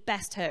the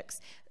best hooks,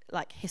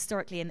 like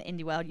historically in the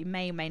indie world, you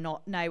may or may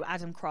not know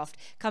Adam Croft,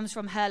 comes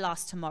from Her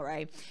Last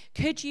Tomorrow.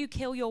 Could you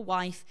kill your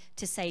wife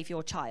to save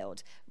your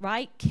child?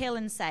 Right? Kill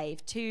and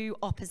save, two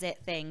opposite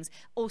things,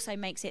 also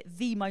makes it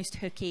the most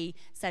hooky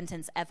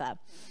sentence ever.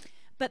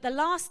 But the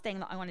last thing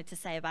that I wanted to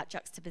say about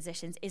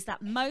juxtapositions is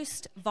that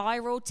most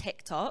viral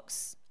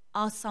TikToks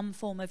are some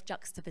form of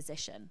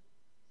juxtaposition.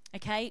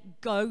 Okay?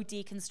 Go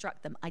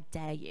deconstruct them, I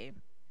dare you.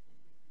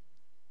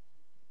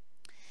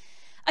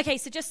 Okay,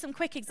 so just some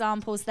quick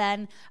examples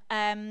then.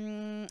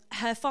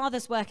 Her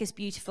father's work is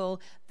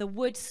beautiful. The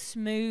wood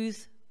smooth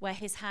where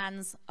his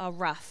hands are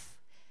rough.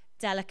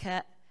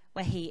 Delicate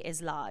where he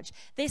is large.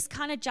 This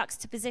kind of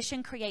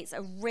juxtaposition creates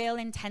a real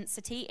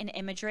intensity in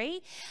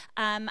imagery.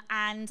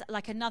 And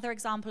like another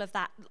example of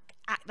that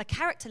at the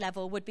character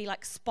level would be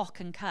like Spock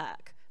and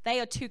Kirk. They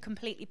are two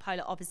completely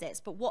polar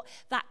opposites. But what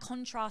that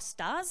contrast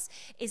does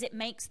is it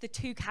makes the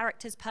two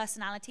characters'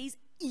 personalities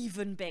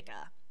even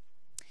bigger.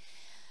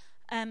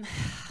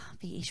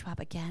 V.E. Schwab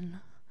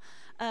again.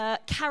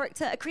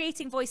 Character,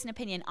 creating voice and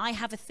opinion. I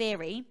have a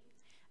theory.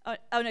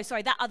 Oh no,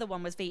 sorry, that other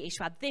one was V.E.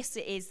 Schwab. This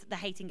is The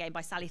Hating Game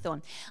by Sally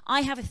Thorne.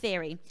 I have a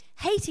theory.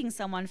 Hating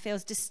someone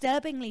feels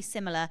disturbingly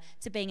similar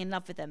to being in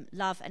love with them.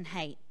 Love and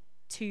hate,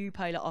 two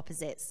polar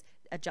opposites,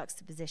 a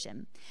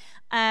juxtaposition.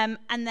 And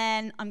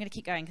then I'm going to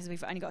keep going because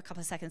we've only got a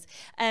couple of seconds.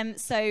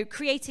 So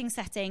creating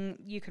setting,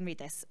 you can read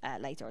this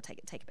later or take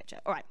a picture.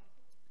 All right.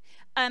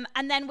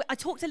 And then I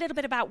talked a little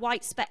bit about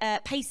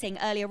pacing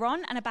earlier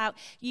on and about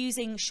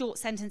using short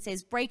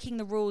sentences, breaking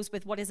the rules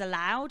with what is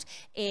allowed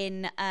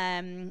in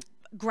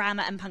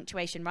grammar and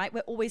punctuation, right?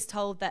 We're always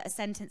told that a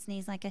sentence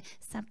needs like a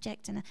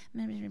subject and a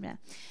blah, blah, blah,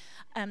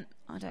 blah.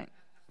 I don't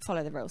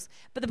follow the rules.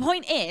 But the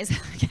point is,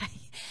 okay,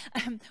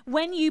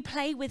 when you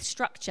play with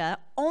structure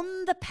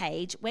on the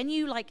page, when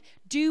you like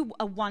do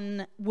a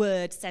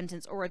one-word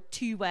sentence or a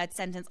two-word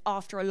sentence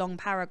after a long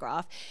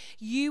paragraph,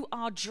 you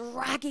are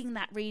dragging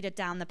that reader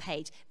down the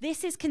page.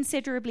 This is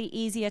considerably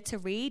easier to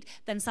read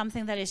than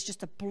something that is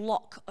just a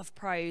block of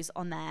prose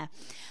on there.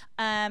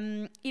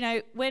 You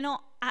know, we're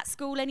not at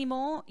school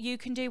anymore. You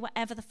can do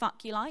whatever the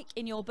fuck you like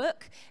in your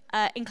book,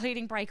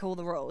 including break all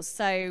the rules.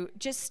 So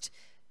just,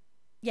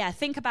 yeah,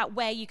 think about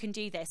where you can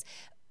do this.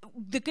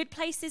 the good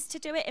places to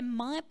do it, in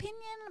my opinion,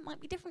 it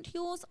might be different to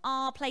yours,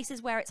 are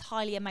places where it's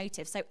highly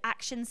emotive. So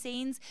action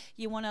scenes,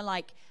 you want to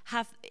like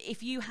have,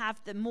 if you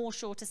have the more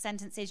shorter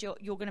sentences, you're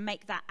going to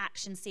make that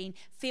action scene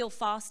feel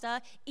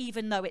faster.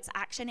 Even though it's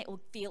action, it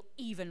will feel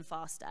even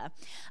faster.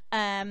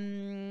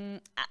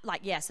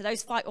 Like, yeah, so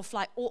those fight or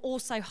flight, or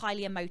also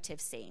highly emotive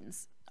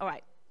scenes. All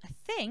right, I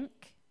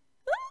think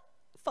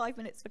 5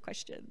 minutes for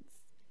questions.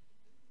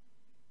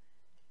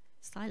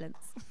 Silence.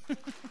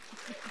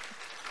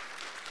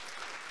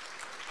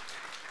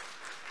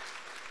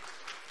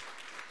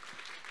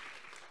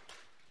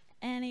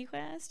 Any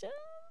questions?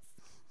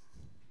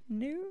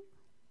 No?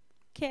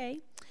 Okay.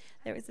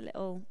 There is a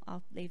little,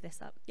 I'll leave this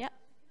up. Yep.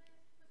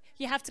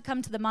 You have to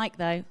come to the mic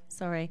though.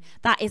 Sorry.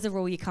 That is a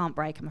rule you can't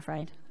break, I'm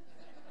afraid.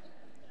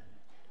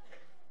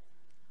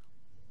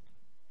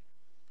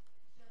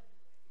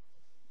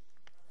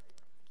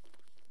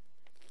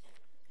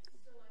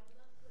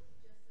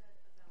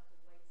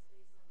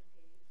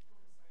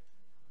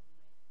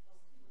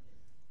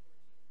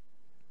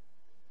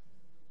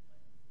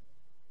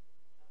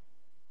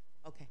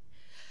 Okay.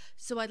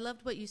 So I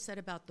loved what you said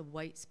about the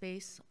white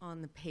space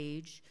on the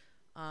page,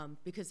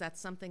 because that's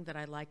something that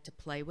I like to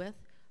play with,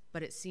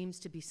 but it seems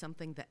to be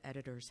something that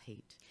editors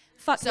hate.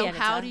 Fuck the editor. So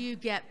how do you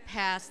get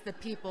past the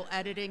people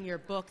editing your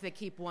book that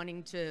keep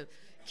wanting to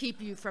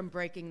keep you from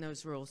breaking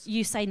those rules?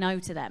 You say no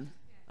to them.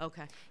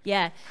 Okay.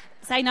 Yeah,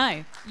 say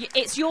no.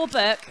 It's your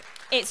book,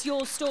 it's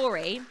your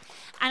story.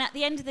 And at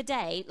the end of the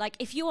day, like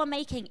if you are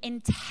making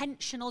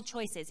intentional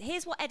choices,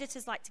 here's what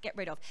editors like to get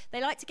rid of. They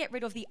like to get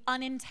rid of the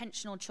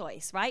unintentional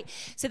choice, right?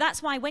 So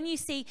that's why when you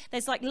see,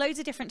 there's like loads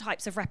of different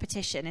types of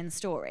repetition in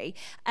story.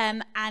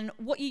 And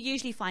what you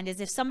usually find is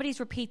if somebody's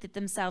repeated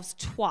themselves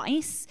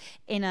twice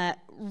in a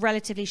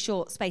relatively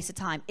short space of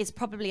time, it's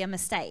probably a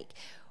mistake.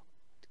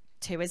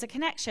 2 is a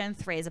connection,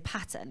 3 is a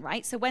pattern,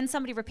 right? So when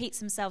somebody repeats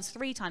themselves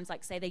 3 times,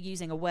 like say they're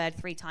using a word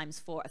 3 times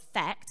for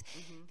effect,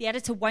 the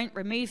editor won't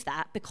remove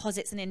that because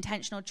it's an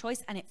intentional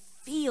choice and it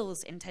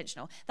feels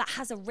intentional. That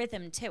has a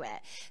rhythm to it.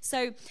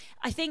 So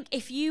I think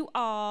if you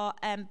are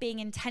being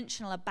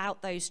intentional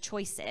about those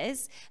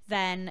choices,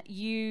 then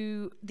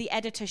the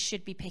editor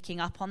should be picking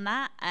up on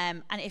that.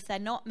 And if they're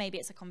not, maybe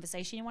it's a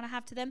conversation you want to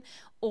have to them,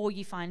 or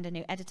you find a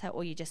new editor,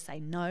 or you just say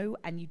no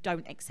and you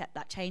don't accept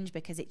that change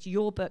because it's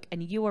your book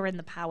and you are in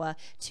the power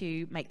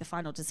to make the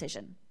final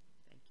decision.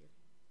 Thank you.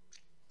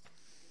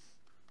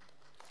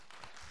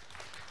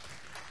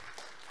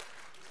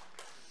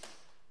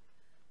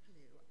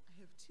 Hello. I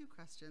have 2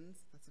 questions.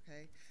 That's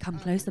okay. Come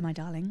closer, my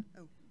darling.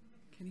 Oh,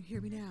 can you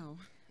hear me now?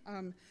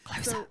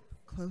 Closer. So,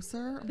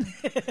 closer?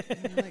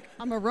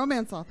 I'm a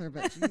romance author,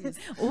 but geez.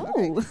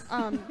 Ooh.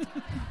 Okay.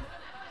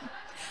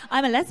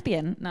 I'm a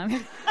lesbian. No.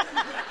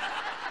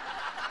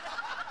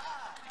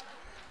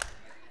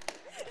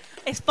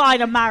 It's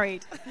fine, I'm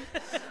married.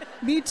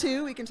 Me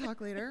too. We can talk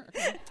later.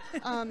 Okay.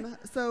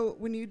 So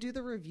when you do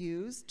the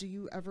reviews, do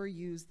you ever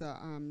use the,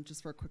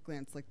 just for a quick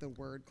glance, like the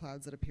word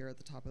clouds that appear at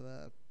the top of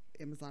the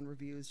Amazon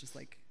reviews, just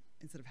like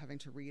instead of having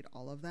to read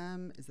all of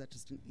them, is that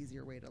just an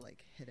easier way to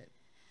like hit it?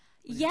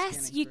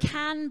 Yes, you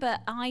can,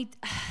 but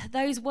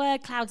those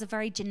word clouds are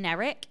very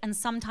generic, and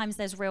sometimes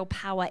there's real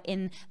power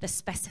in the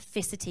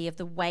specificity of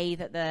the way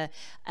that the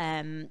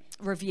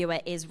reviewer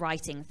is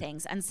writing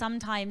things. And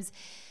sometimes,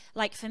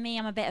 like for me,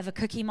 I'm a bit of a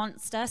cookie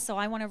monster, so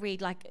I want to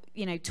read like,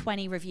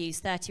 20 reviews,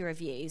 30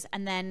 reviews,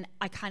 and then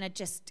I kind of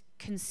just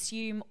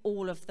consume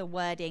all of the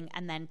wording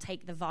and then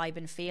take the vibe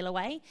and feel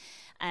away.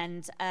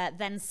 And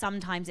then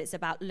sometimes it's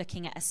about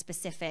looking at a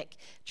specific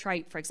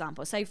trope, for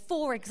example. So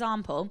for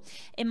example,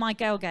 in my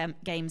Girl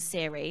Games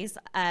series,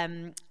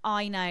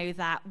 I know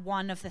that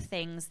one of the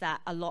things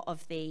that a lot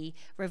of the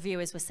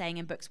reviewers were saying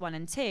in books 1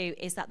 and 2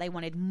 is that they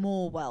wanted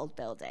more world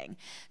building.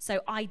 So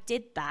I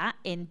did that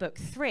in book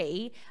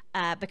 3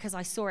 because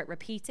I saw it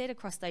repeated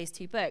across those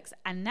 2 books.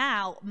 And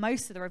now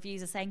most of the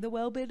reviews are saying the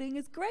world building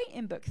is great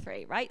in book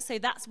 3, right? So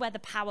that's where the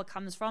power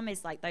comes from,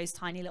 is like those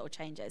tiny little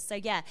changes. So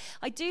yeah,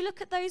 I do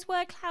look at those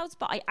word clouds,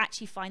 but I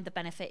actually find the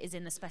benefit is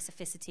in the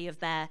specificity of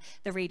the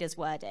reader's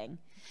wording.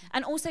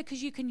 And also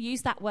because you can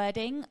use that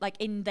wording like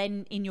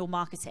in your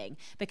marketing,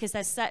 because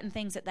there's certain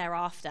things that they're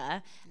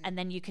after, and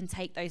then you can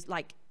take those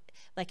like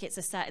it's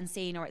a certain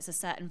scene or it's a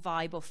certain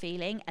vibe or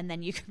feeling, and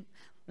then you can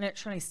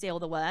literally steal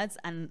the words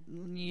and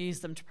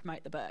use them to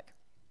promote the book.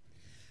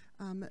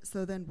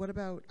 So then what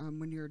about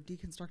when you're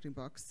deconstructing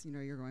books,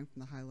 you're going from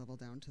the high level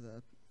down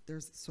to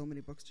there's so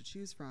many books to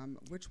choose from.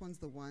 Which one's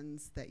the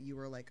ones that you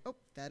were like, oh,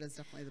 that is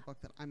definitely the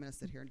book that I'm going to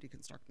sit here and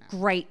deconstruct now?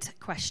 Great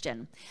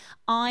question.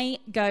 I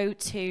go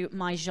to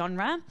my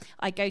genre.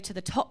 I go to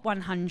the top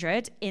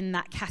 100 in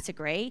that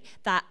category.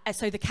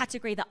 So the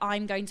category that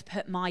I'm going to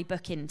put my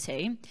book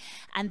into.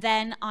 And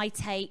then I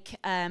take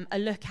a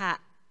look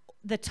at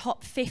the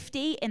top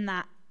 50 in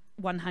that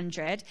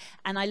 100,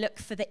 and I look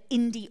for the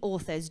indie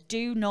authors.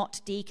 Do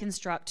not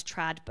deconstruct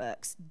trad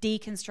books.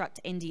 Deconstruct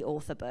indie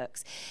author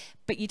books.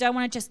 But you don't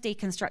want to just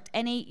deconstruct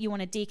any. You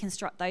want to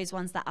deconstruct those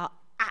ones that are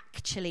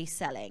actually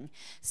selling.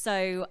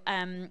 So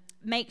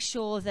make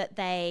sure that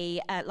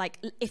they, like,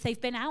 if they've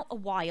been out a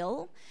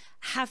while,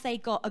 have they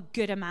got a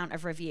good amount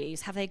of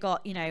reviews? Have they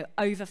got, you know,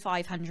 over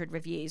 500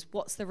 reviews?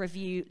 What's the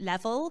review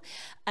level?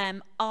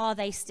 Are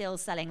they still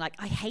selling? Like,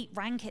 I hate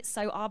rank, it's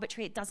so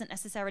arbitrary, it doesn't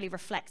necessarily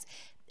reflect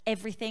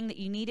everything that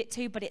you need it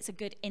to, but it's a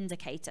good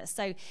indicator.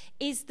 So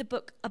is the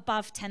book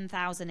above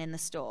 10,000 in the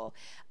store?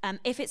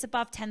 If it's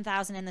above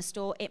 10,000 in the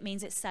store, it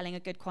means it's selling a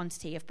good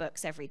quantity of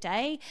books every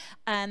day.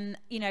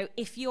 You know,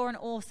 if you're an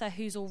author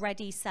who's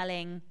already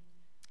selling,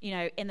 you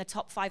know, in the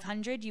top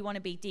 500, you want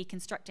to be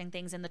deconstructing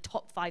things in the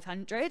top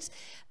 500.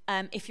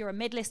 If you're a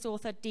mid-list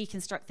author,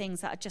 deconstruct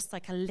things that are just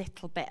like a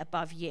little bit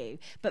above you,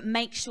 but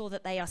make sure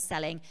that they are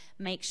selling.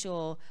 Make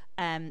sure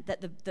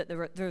that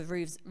the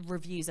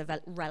reviews are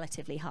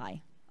relatively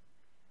high.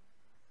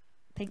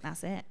 I think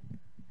that's it.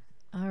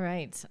 All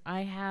right.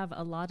 I have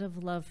a lot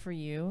of love for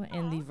you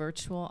in the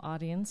virtual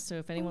audience. So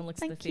if anyone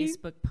looks at the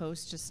Facebook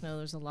post, just know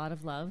there's a lot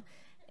of love.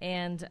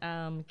 And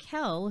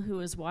Kel, who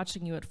is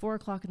watching you at 4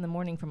 o'clock in the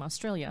morning from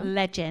Australia,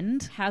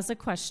 legend, has a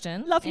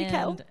question. Love you,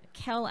 Kel. And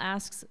Kel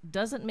asks,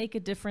 does it make a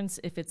difference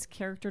if it's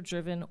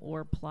character-driven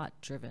or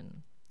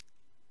plot-driven?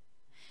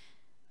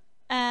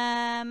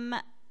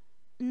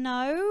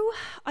 No,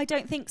 I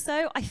don't think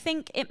so. I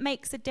think it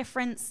makes a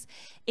difference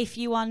if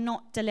you are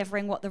not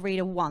delivering what the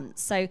reader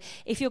wants. So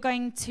if you're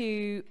going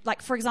to,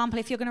 like, for example,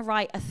 if you're going to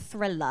write a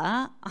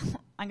thriller,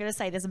 I'm going to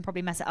say this and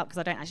probably mess it up because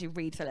I don't actually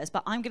read thrillers,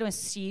 but I'm going to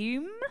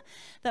assume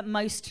that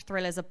most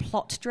thrillers are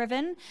plot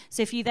driven.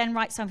 So if you then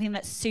write something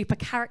that's super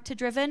character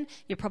driven,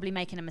 you're probably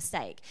making a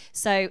mistake.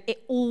 So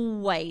it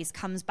always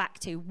comes back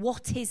to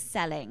what is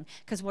selling,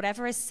 because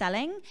whatever is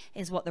selling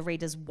is what the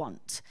readers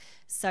want.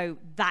 So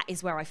that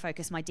is where I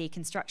focus my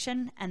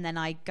deconstruction, and then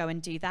I go and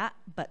do that,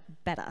 but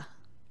better.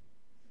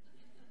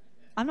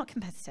 I'm not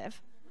competitive.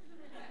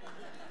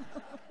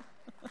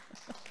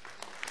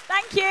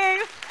 Thank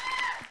you.